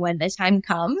 when the time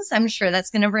comes, I'm sure that's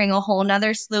going to bring a whole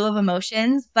nother slew of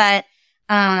emotions. But,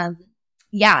 I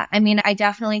mean, I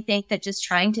definitely think that just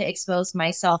trying to expose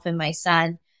myself and my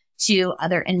son to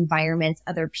other environments,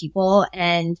 other people,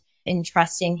 and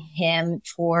entrusting him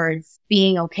towards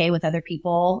being okay with other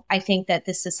people. I think that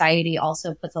this society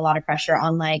also puts a lot of pressure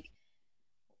on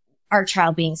our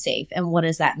child being safe. And what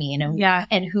does that mean?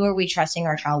 And who are we trusting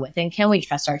our child with? And can we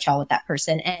trust our child with that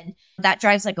person? And that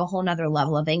drives a whole nother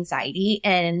level of anxiety.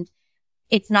 And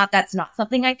that's not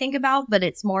something I think about, but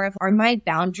it's more of, are my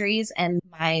boundaries and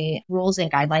my rules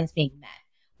and guidelines being met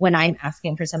when I'm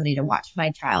asking for somebody to watch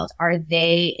my child? Are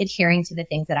they adhering to the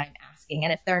things that I'm asking?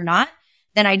 And if they're not,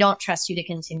 then I don't trust you to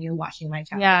continue watching my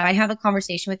child. Yeah. If I have a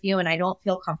conversation with you and I don't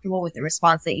feel comfortable with the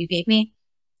response that you gave me,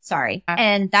 sorry.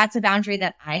 And that's a boundary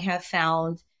that I have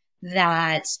found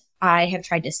that I have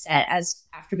tried to set as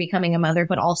after becoming a mother,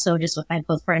 but also just with my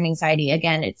postpartum anxiety.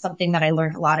 Again, it's something that I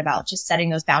learned a lot about, just setting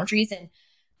those boundaries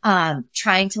and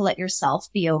trying to let yourself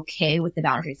be okay with the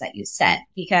boundaries that you set,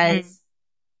 because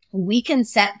we can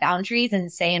set boundaries and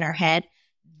say in our head,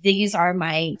 these are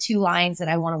my 2 lines that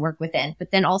I want to work within.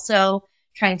 But then also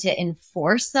trying to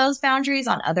enforce those boundaries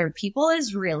on other people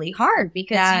is really hard,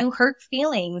 because you hurt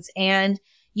feelings and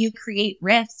you create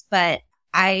rifts. But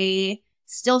I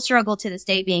still struggle to this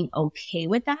day being okay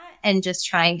with that, and just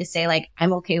trying to say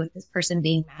I'm okay with this person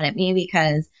being mad at me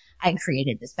because I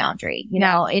created this boundary.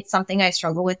 It's something I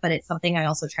struggle with, but it's something I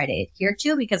also try to adhere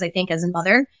to, because I think as a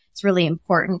mother, it's really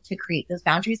important to create those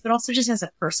boundaries, but also just as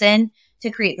a person to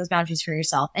create those boundaries for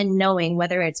yourself, and knowing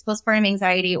whether it's postpartum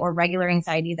anxiety or regular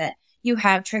anxiety that you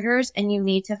have triggers and you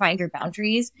need to find your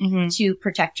boundaries to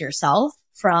protect yourself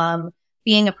from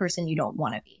being a person you don't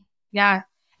want to be. Yeah.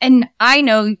 And I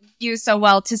know you so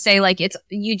well to say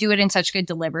you do it in such good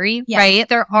delivery, right?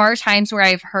 There are times where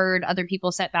I've heard other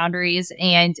people set boundaries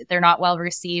and they're not well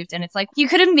received. And it's you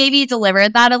could have maybe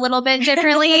delivered that a little bit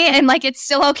differently. And it's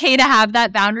still okay to have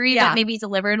that boundary, but maybe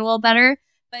deliver it a little better.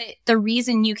 But the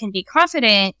reason you can be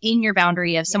confident in your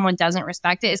boundary if someone doesn't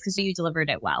respect it is because you delivered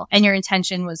it well and your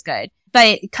intention was good.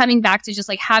 But coming back to just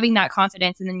having that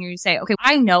confidence, and then you say, okay,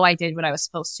 I know I did what I was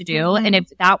supposed to do. And if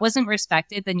that wasn't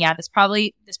respected, then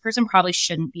this person probably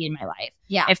shouldn't be in my life.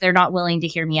 Yeah. If they're not willing to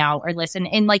hear me out or listen.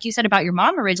 And like you said about your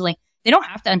mom originally, they don't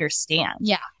have to understand.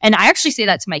 Yeah. And I actually say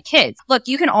that to my kids. Look,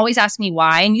 you can always ask me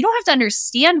why, and you don't have to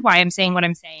understand why I'm saying what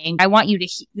I'm saying. I want you to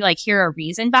hear a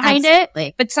reason behind it,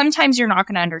 but sometimes you're not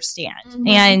going to understand.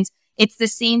 And it's the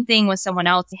same thing with someone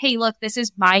else. Hey, look, this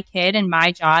is my kid and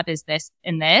my job is this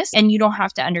and this, and you don't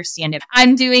have to understand it.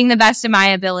 I'm doing the best of my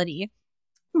ability.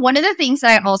 One of the things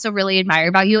that I also really admire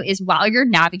about you is while you're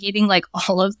navigating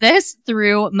all of this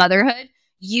through motherhood,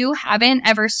 you haven't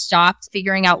ever stopped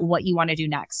figuring out what you want to do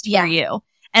next for you.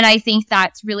 And I think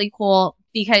that's really cool,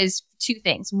 because 2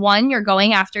 things. One, you're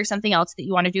going after something else that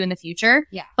you want to do in the future.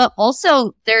 Yeah. But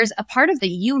also there's a part of that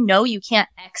you can't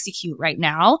execute right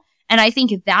now. And I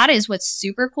think that is what's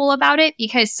super cool about it,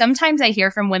 because sometimes I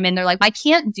hear from women, they're I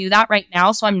can't do that right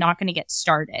now, so I'm not going to get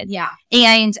started. Yeah.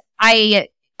 And I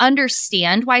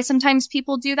understand why sometimes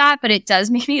people do that, but it does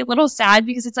make me a little sad,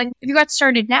 because it's if you got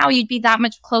started now, you'd be that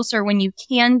much closer when you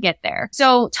can get there.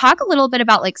 So talk a little bit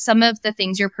about some of the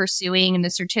things you're pursuing and the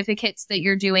certificates that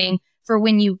you're doing for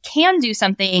when you can do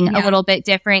something a little bit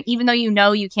different, even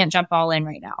though you can't jump all in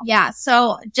right now. Yeah.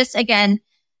 So just again,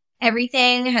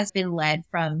 everything has been led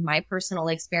from my personal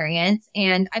experience,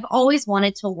 and I've always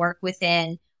wanted to work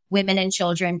within women and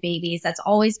children, babies. That's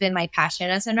always been my passion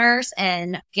as a nurse,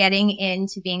 and getting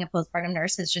into being a postpartum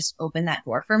nurse has just opened that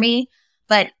door for me.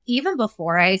 But even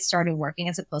before I started working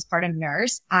as a postpartum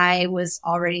nurse, I was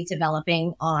already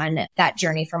developing on that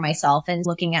journey for myself and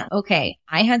looking at, okay,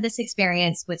 I had this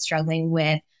experience with struggling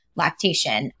with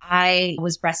lactation. I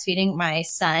was breastfeeding my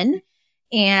son,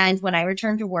 and when I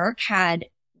returned to work, had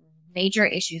major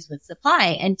issues with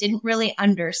supply and didn't really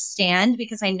understand,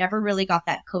 because I never really got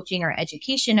that coaching or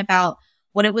education about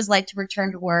what it was like to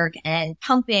return to work and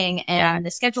pumping and the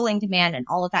scheduling demand and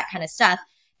all of that kind of stuff.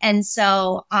 And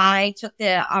so I took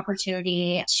the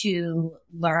opportunity to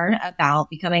learn about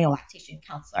becoming a lactation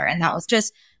counselor. And that was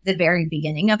just the very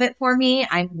beginning of it for me.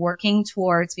 I'm working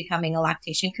towards becoming a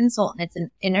lactation consultant. It's an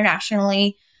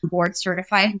internationally board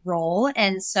certified role.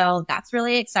 And so that's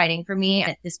really exciting for me.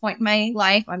 At this point in my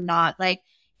life, I'm not like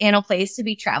in a place to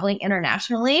be traveling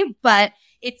internationally, but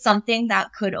it's something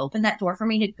that could open that door for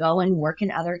me to go and work in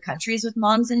other countries with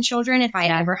moms and children if I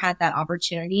ever had that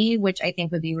opportunity, which I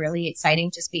think would be really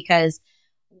exciting just because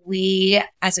we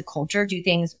as a culture do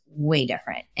things way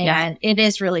different. And it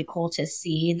is really cool to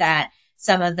see that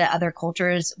some of the other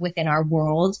cultures within our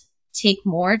world take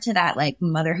more to that like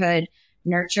motherhood,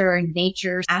 nurture,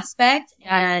 nature aspect.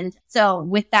 And so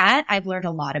with that, I've learned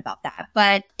a lot about that.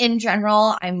 But in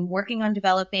general, I'm working on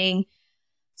developing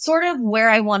sort of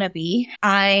where I want to be.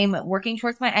 I'm working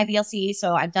towards my IBLC.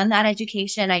 So I've done that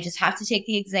education. I just have to take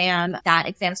the exam. That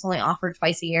exam's only offered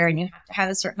twice a year, and you have to have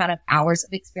a certain amount of hours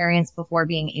of experience before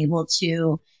being able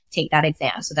to take that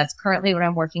exam. So that's currently what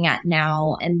I'm working at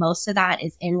now. And most of that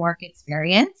is in-work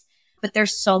experience. But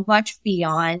there's so much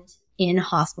beyond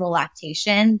in-hospital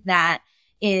lactation that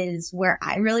is where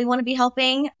I really want to be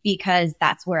helping, because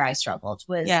that's where I struggled,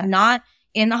 was not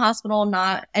in the hospital,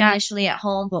 not initially at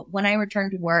home, but when I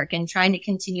returned to work and trying to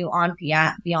continue on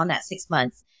beyond that 6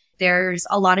 months. There's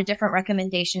a lot of different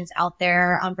recommendations out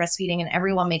there on breastfeeding, and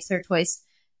everyone makes their choice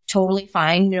totally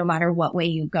fine, no matter what way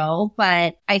you go.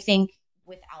 But I think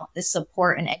without the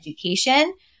support and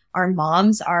education, our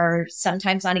moms are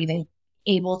sometimes not even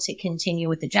able to continue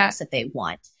with the jobs that they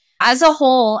want. As a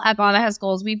whole, at Mama Has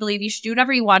Goals, we believe you should do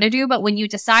whatever you want to do, but when you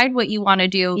decide what you want to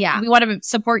do, we want to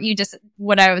support you just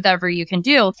whatever you can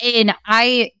do. And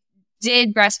I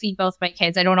did breastfeed both my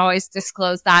kids. I don't always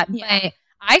disclose that, but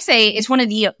I say it's one of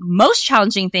the most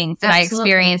challenging things that I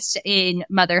experienced in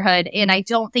motherhood. And I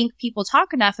don't think people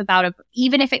talk enough about it,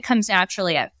 even if it comes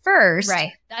naturally at first.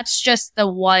 Right. That's just the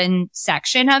one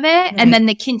section of it. Right. And then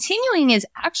the continuing is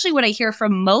actually what I hear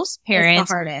from most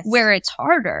parents, where it's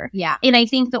harder. Yeah. And I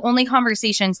think the only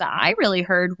conversations that I really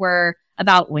heard were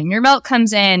about when your milk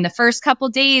comes in, the first couple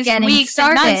days, weeks,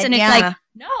 and months. And it's like,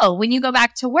 no, when you go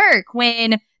back to work,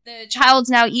 when the child's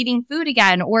now eating food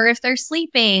again, or if they're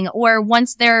sleeping, or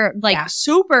once they're like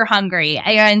super hungry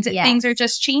and things are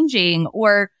just changing,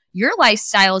 or your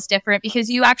lifestyle is different because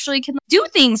you actually can do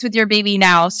things with your baby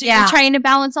now. So you're trying to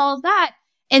balance all of that.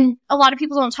 And a lot of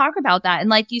people don't talk about that. And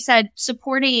like you said,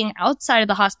 supporting outside of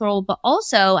the hospital, but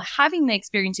also having the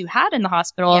experience you had in the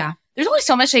hospital. Yeah. There's only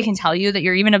so much they can tell you that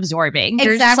you're even absorbing. Exactly.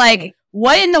 You're just like,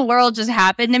 what in the world just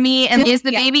happened to me? And is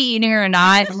the baby eating or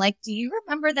not? I'm like, do you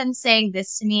remember them saying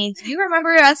this to me? Do you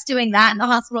remember us doing that in the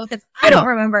hospital? Because I don't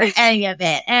remember any of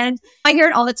it. And I hear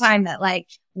it all the time that like,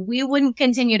 we wouldn't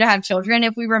continue to have children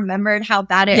if we remembered how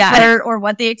bad it hurt or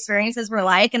what the experiences were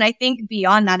like. And I think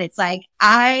beyond that, it's like,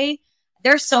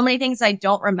 there's so many things I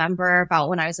don't remember about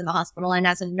when I was in the hospital and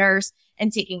as a nurse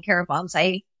and taking care of moms.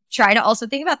 I try to also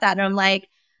think about that. And I'm like,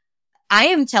 I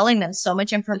am telling them so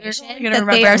much information that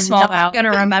they are not going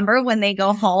to remember when they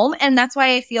go home. And that's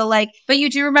why I feel like, but you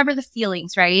do remember the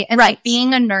feelings, right? And like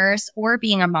being a nurse or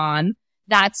being a mom,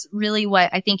 that's really what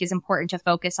I think is important to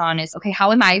focus on is, okay,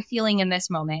 how am I feeling in this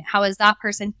moment? How is that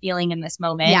person feeling in this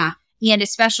moment? Yeah. And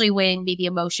especially when maybe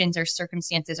emotions or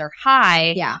circumstances are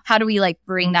high, how do we like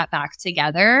bring that back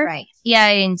together? Right. Yeah.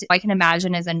 And I can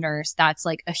imagine as a nurse, that's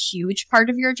like a huge part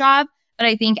of your job. But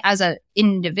I think as an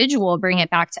individual, bring it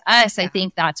back to us, I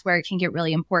think that's where it can get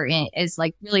really important is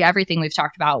like really everything we've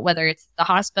talked about, whether it's the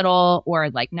hospital or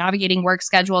like navigating work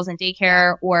schedules and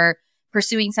daycare or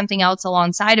pursuing something else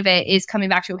alongside of it is coming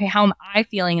back to, okay, how am I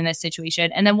feeling in this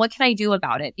situation? And then what can I do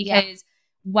about it? Because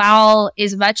while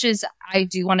as much as I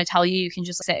do want to tell you, you can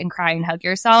just sit and cry and hug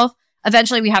yourself,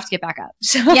 eventually we have to get back up.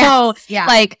 So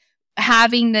like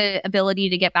having the ability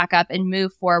to get back up and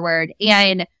move forward.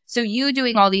 And so you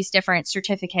doing all these different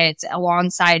certificates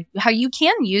alongside how you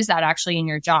can use that actually in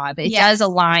your job. It does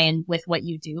align with what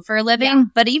you do for a living. Yeah.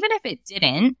 But even if it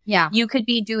didn't, you could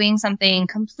be doing something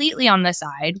completely on the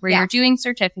side where you're doing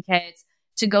certificates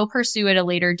to go pursue at a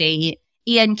later date.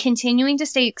 and continuing to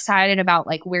stay excited about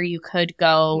like where you could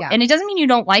go. Yeah. And it doesn't mean you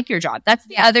don't like your job. That's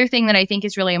the other thing that I think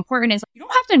is really important is you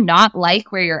don't have to not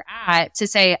like where you're at to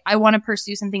say, I want to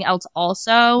pursue something else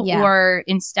also, or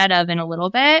instead of in a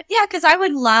little bit. Yeah. Cause I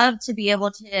would love to be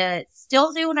able to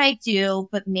still do what I do,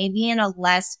 but maybe in a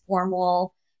less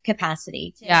formal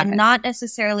capacity to not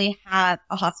necessarily have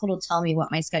a hospital tell me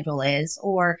what my schedule is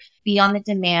or be on the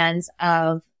demands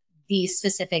of these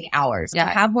specific hours. To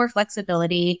have more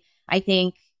flexibility. I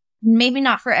think maybe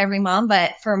not for every mom,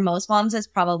 but for most moms, it's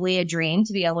probably a dream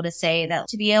to be able to say that,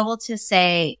 to be able to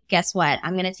say, guess what?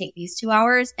 I'm going to take these 2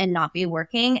 hours and not be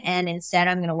working. And instead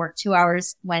I'm going to work 2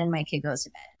 hours when my kid goes to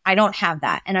bed. I don't have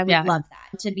that. And I would love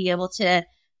that to be able to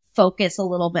focus a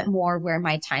little bit more where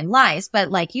my time lies. But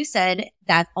like you said,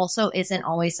 that also isn't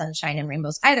always sunshine and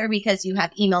rainbows either, because you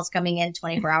have emails coming in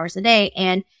 24 hours a day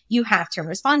and you have to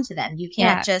respond to them. You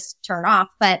can't just turn off.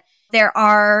 But there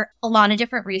are a lot of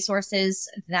different resources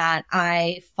that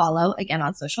I follow, again,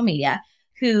 on social media,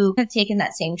 who have taken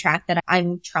that same track that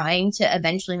I'm trying to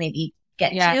eventually maybe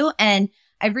get to. And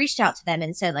I've reached out to them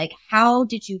and said, like, how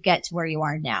did you get to where you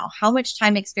are now? How much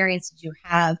time experience did you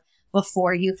have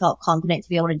before you felt confident to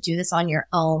be able to do this on your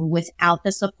own without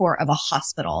the support of a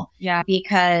hospital?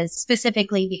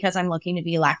 Specifically because I'm looking to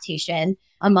be lactation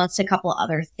amongst a couple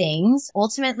other things.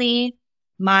 Ultimately,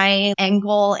 my end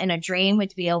goal and a dream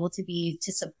would be able to be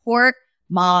to support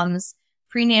moms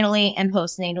prenatally and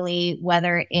postnatally,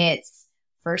 whether it's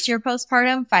first year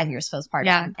postpartum, 5 years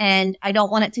postpartum. And I don't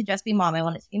want it to just be mom. I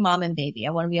want it to be mom and baby. I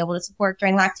want to be able to support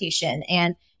during lactation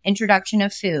and introduction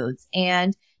of foods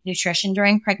and nutrition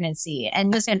during pregnancy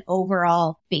and just an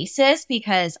overall basis,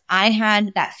 because I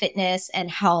had that fitness and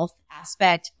health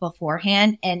aspect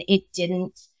beforehand and it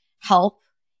didn't help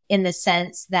in the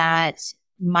sense that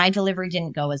my delivery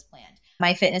didn't go as planned.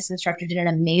 My fitness instructor did an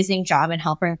amazing job in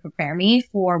helping prepare me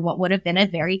for what would have been a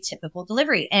very typical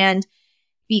delivery. And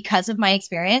because of my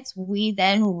experience, we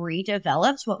then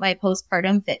redeveloped what my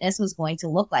postpartum fitness was going to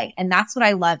look like. And that's what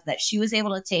I loved, that she was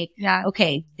able to take,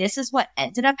 okay, this is what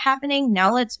ended up happening.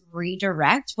 Now let's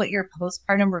redirect what your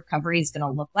postpartum recovery is going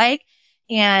to look like.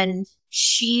 And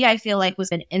she, I feel like,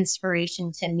 was an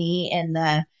inspiration to me in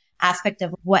the aspect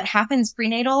of what happens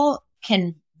prenatal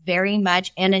can very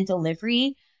much, and in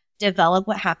delivery, develop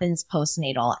what happens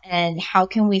postnatal, and how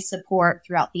can we support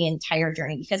throughout the entire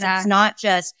journey? Because it's not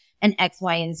just an X,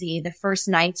 Y, and Z, the first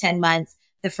 9-10 months,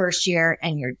 the first year,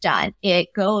 and you're done.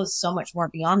 It goes so much more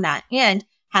beyond that. And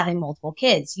having multiple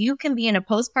kids, you can be in a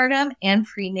postpartum and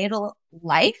prenatal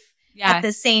life at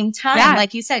the same time,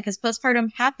 like you said, because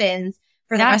postpartum happens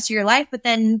for the rest of your life, but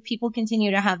then people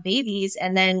continue to have babies,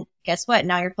 and then guess what?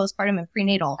 Now you're postpartum and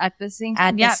prenatal at the same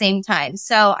time.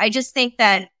 So I just think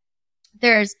that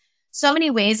there's so many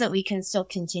ways that we can still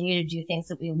continue to do things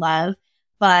that we love,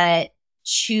 but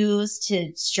choose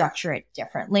to structure it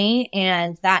differently.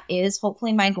 And that is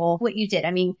hopefully my goal. What you did,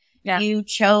 I mean, you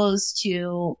chose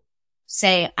to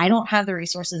say, I don't have the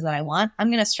resources that I want. I'm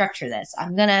going to structure this.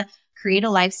 I'm going to create a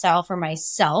lifestyle for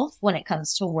myself when it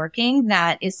comes to working.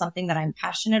 That is something that I'm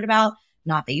passionate about.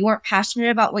 Not that you weren't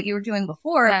passionate about what you were doing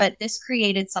before, but this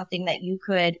created something that you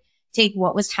could take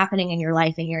what was happening in your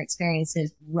life and your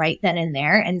experiences right then and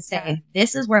there and say,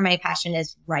 this is where my passion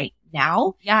is right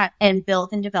now. And build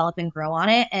and develop and grow on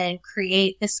it and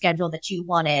create the schedule that you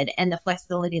wanted and the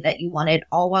flexibility that you wanted,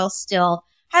 all while still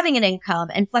having an income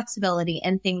and flexibility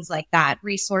and things like that,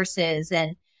 resources.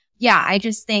 And I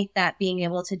just think that being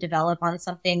able to develop on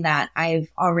something that I've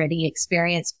already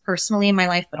experienced personally in my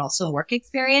life, but also work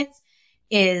experience,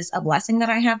 is a blessing that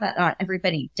I have that not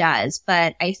everybody does.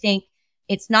 But I think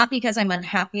it's not because I'm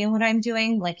unhappy in what I'm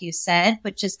doing, like you said,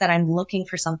 but just that I'm looking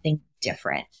for something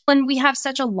different. When we have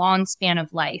such a long span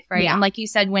of life, right? And like you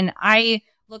said, when I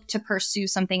looked to pursue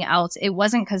something else, it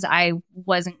wasn't because I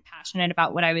wasn't passionate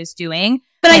about what I was doing,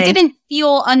 but I didn't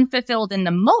feel unfulfilled in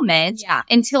the moment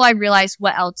until I realized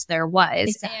what else there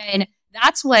was. And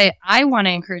that's what I want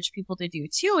to encourage people to do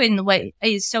too. And what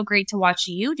is so great to watch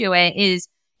you do it is,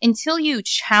 until you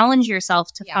challenge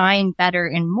yourself to find better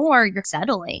and more, you're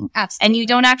settling. Absolutely. And you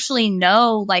don't actually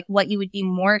know like what you would be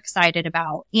more excited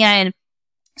about. And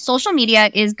social media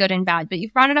is good and bad, but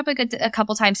you've brought it up a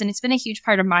couple times, and it's been a huge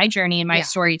part of my journey and my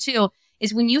story too,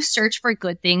 is when you search for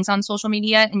good things on social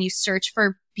media and you search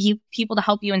for people to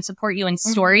help you and support you in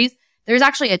stories, there's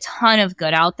actually a ton of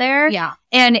good out there.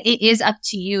 And it is up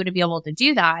to you to be able to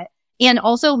do that. And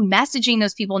also messaging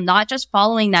those people, not just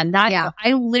following them.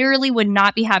 I literally would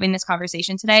not be having this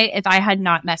conversation today if I had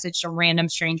not messaged a random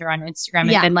stranger on Instagram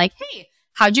and been like, hey,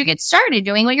 how'd you get started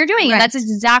doing what you're doing? And that's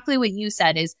exactly what you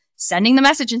said, is sending the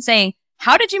message and saying,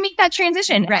 how did you make that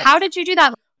transition? How did you do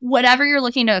that? whatever you're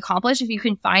looking to accomplish, if you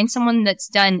can find someone that's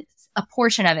done a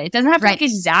portion of it, it doesn't have to look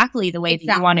exactly the way that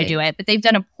you want to do it, but they've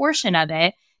done a portion of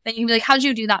it, then you can be like, how'd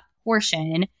you do that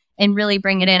portion and really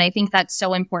bring it in? I think that's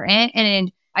so important.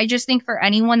 And I just think for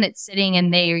anyone that's sitting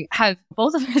and they have,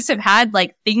 both of us have had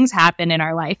like things happen in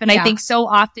our life. And I think so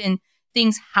often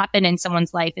things happen in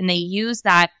someone's life and they use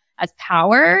that as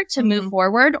power to move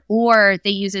forward, or they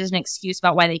use it as an excuse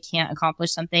about why they can't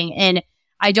accomplish something. And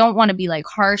I don't want to be like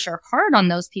harsh or hard on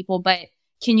those people, but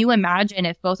can you imagine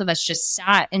if both of us just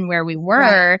sat in where we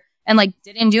were and like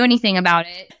didn't do anything about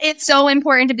it? It's so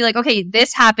important to be like, okay,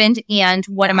 this happened and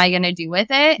what am I going to do with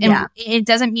it? And it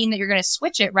doesn't mean that you're going to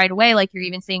switch it right away. Like you're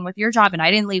even saying with your job, and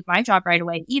I didn't leave my job right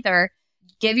away either.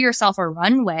 Give yourself a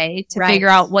runway to figure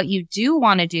out what you do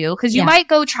want to do. Cause you might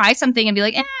go try something and be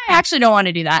like, I actually don't want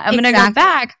to do that. I'm going to go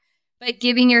back. But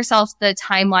giving yourself the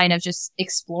timeline of just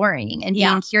exploring and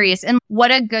being curious. And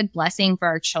what a good blessing for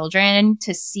our children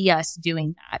to see us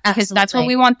doing that. Because that's what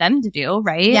we want them to do,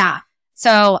 right? Yeah.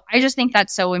 So I just think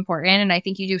that's so important. And I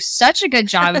think you do such a good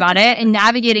job about it and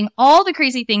navigating all the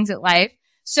crazy things in life.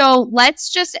 So let's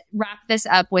just wrap this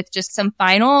up with just some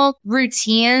final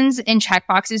routines and check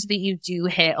boxes that you do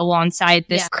hit alongside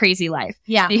this crazy life.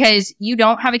 Yeah. Because you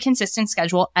don't have a consistent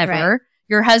schedule ever. Right.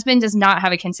 Your husband does not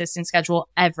have a consistent schedule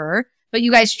ever, but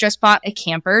you guys just bought a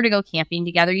camper to go camping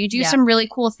together. You do some really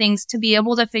cool things to be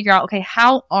able to figure out, okay,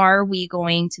 how are we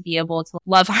going to be able to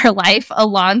love our life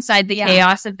alongside the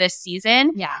chaos of this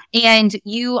season? Yeah. And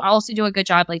you also do a good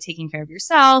job like taking care of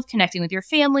yourself, connecting with your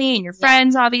family and your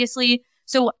friends, obviously.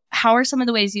 So how are some of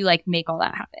the ways you like make all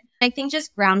that happen? I think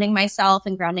just grounding myself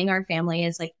and grounding our family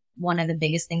is like one of the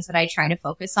biggest things that I try to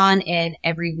focus on in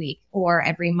every week or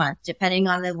every month, depending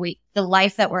on the week, the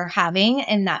life that we're having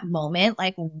in that moment.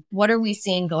 Like, what are we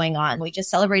seeing going on? We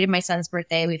just celebrated my son's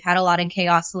birthday. We've had a lot of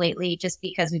chaos lately just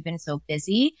because we've been so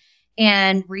busy.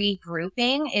 And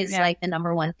regrouping is like the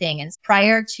number one thing. And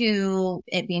prior to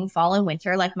it being fall and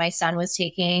winter, like my son was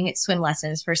taking swim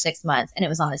lessons for 6 months and it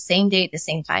was on the same day at the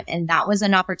same time. And that was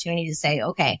an opportunity to say,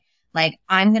 okay, like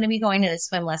I'm going to be going to the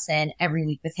swim lesson every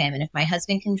week with him. And if my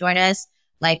husband can join us,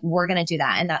 like we're going to do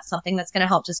that. And that's something that's going to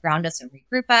help just ground us and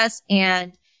regroup us.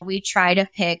 And we try to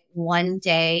pick one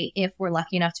day if we're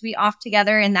lucky enough to be off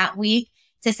together in that week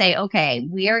to say, okay,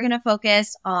 we are going to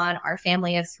focus on our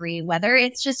family of 3, whether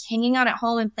it's just hanging out at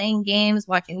home and playing games,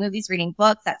 watching movies, reading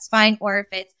books, that's fine. Or if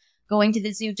it's going to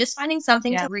the zoo, just finding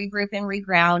something to regroup and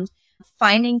reground,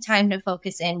 finding time to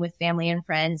focus in with family and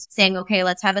friends, saying, okay,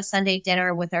 let's have a Sunday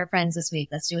dinner with our friends this week.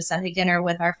 Let's do a Sunday dinner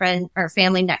with our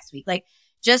family next week. Like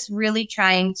just really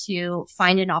trying to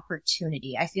find an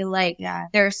opportunity. I feel like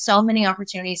there are so many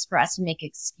opportunities for us to make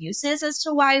excuses as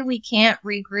to why we can't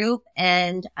regroup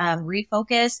and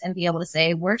refocus and be able to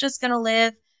say, we're just going to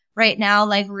live right now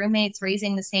like roommates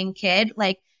raising the same kid.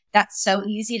 Like that's so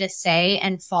easy to say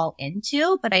and fall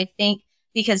into. But I think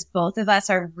because both of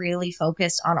us are really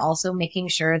focused on also making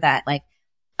sure that like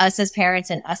us as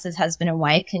parents and us as husband and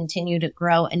wife continue to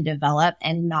grow and develop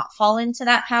and not fall into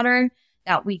that pattern,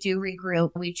 that we do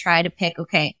regroup. We try to pick,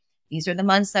 okay, these are the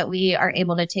months that we are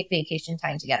able to take vacation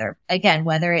time together. Again,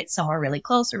 whether it's somewhere really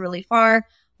close or really far,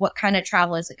 what kind of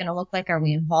travel is it going to look like? Are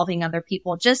we involving other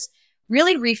people? Just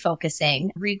really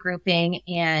refocusing, regrouping,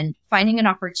 and finding an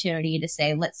opportunity to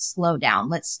say, let's slow down.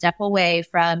 Let's step away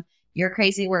from your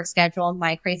crazy work schedule,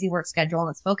 my crazy work schedule.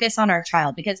 Let's focus on our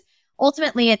child, because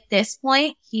ultimately at this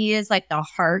point, he is like the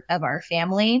heart of our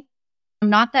family.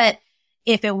 Not that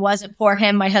if it wasn't for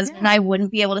him, my husband and I wouldn't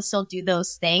be able to still do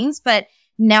those things. But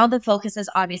now the focus has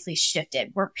obviously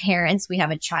shifted. We're parents. We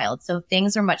have a child. So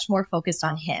things are much more focused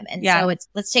on him. And so it's,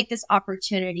 let's take this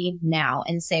opportunity now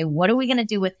and say, what are we going to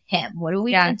do with him? What are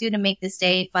we going to do to make this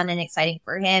day fun and exciting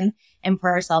for him and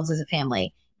for ourselves as a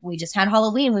family? We just had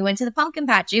Halloween. We went to the pumpkin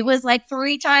patch. It was like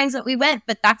 3 times that we went,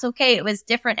 but that's okay. It was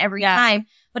different every time,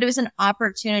 but it was an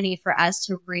opportunity for us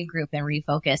to regroup and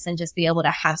refocus and just be able to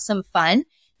have some fun.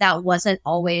 That wasn't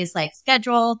always like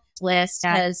schedule list,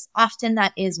 because often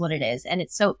that is what it is. And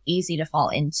it's so easy to fall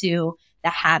into the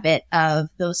habit of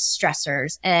those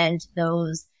stressors and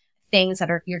those things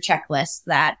that are your checklists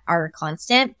that are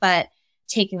constant, but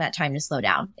taking that time to slow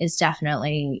down is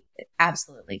definitely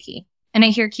absolutely key. And I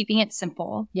hear keeping it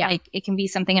simple. Like it can be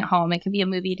something at home. It could be a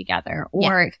movie together,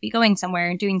 or it could be going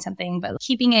somewhere and doing something, but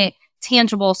keeping it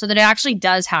tangible so that it actually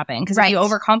does happen. Because if you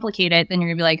overcomplicate it, then you're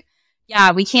gonna be like,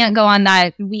 yeah, we can't go on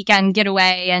that weekend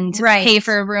getaway and pay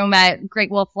for a room at Great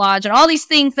Wolf Lodge and all these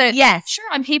things that, sure,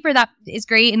 on paper that is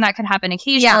great and that could happen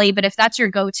occasionally. But if that's your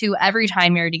go-to every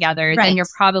time you're together, then you're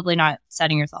probably not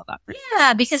setting yourself up for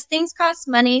success. Because things cost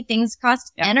money, things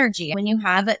cost energy. When you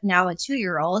have now a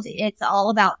 2-year-old, it's all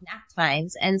about nap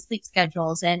times and sleep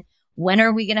schedules and when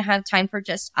are we going to have time for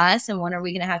just us and when are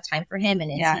we going to have time for him? And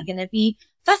is he going to be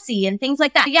fussy and things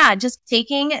like that? Yeah, just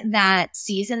taking that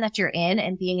season that you're in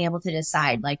and being able to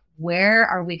decide, like, where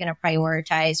are we going to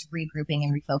prioritize regrouping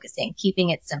and refocusing, keeping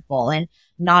it simple and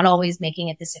not always making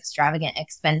it this extravagant,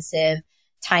 expensive,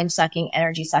 time-sucking,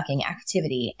 energy-sucking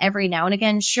activity. Every now and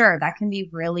again, sure, that can be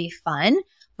really fun,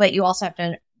 but you also have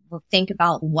to think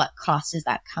about what cost is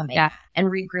that coming and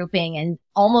regrouping. And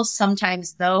almost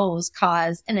sometimes those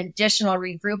cause an additional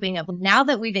regrouping of now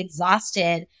that we've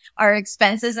exhausted our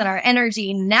expenses and our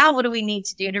energy. Now what do we need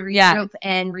to do to regroup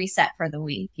and reset for the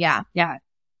week? Yeah.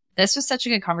 This was such a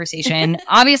good conversation.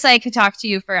 Obviously I could talk to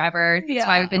you forever. That's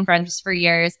why we've been friends for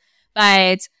years,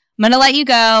 but I'm going to let you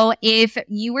go. If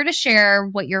you were to share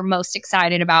what you're most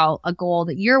excited about, a goal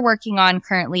that you're working on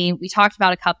currently, we talked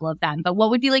about a couple of them, but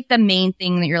what would be like the main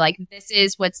thing that you're like, this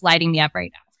is what's lighting me up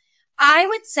right now? I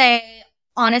would say,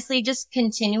 honestly, just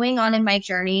continuing on in my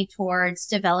journey towards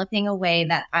developing a way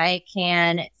that I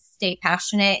can stay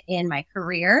passionate in my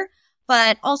career,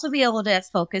 but also be able to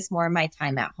focus more of my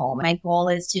time at home. My goal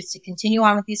is just to continue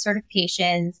on with these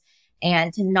certifications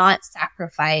and to not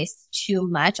sacrifice too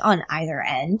much on either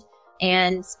end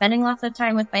and spending lots of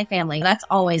time with my family. That's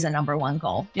always a number one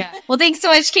goal. Yeah. Well, thanks so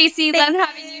much, Casey. Love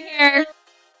having you here.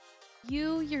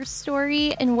 Your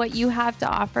story, and what you have to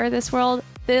offer this world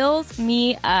fills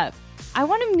me up. I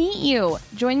want to meet you.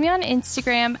 Join me on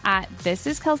Instagram at This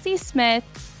Is Kelsey Smith,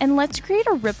 and let's create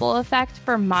a ripple effect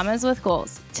for mamas with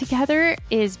goals. Together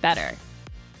is better.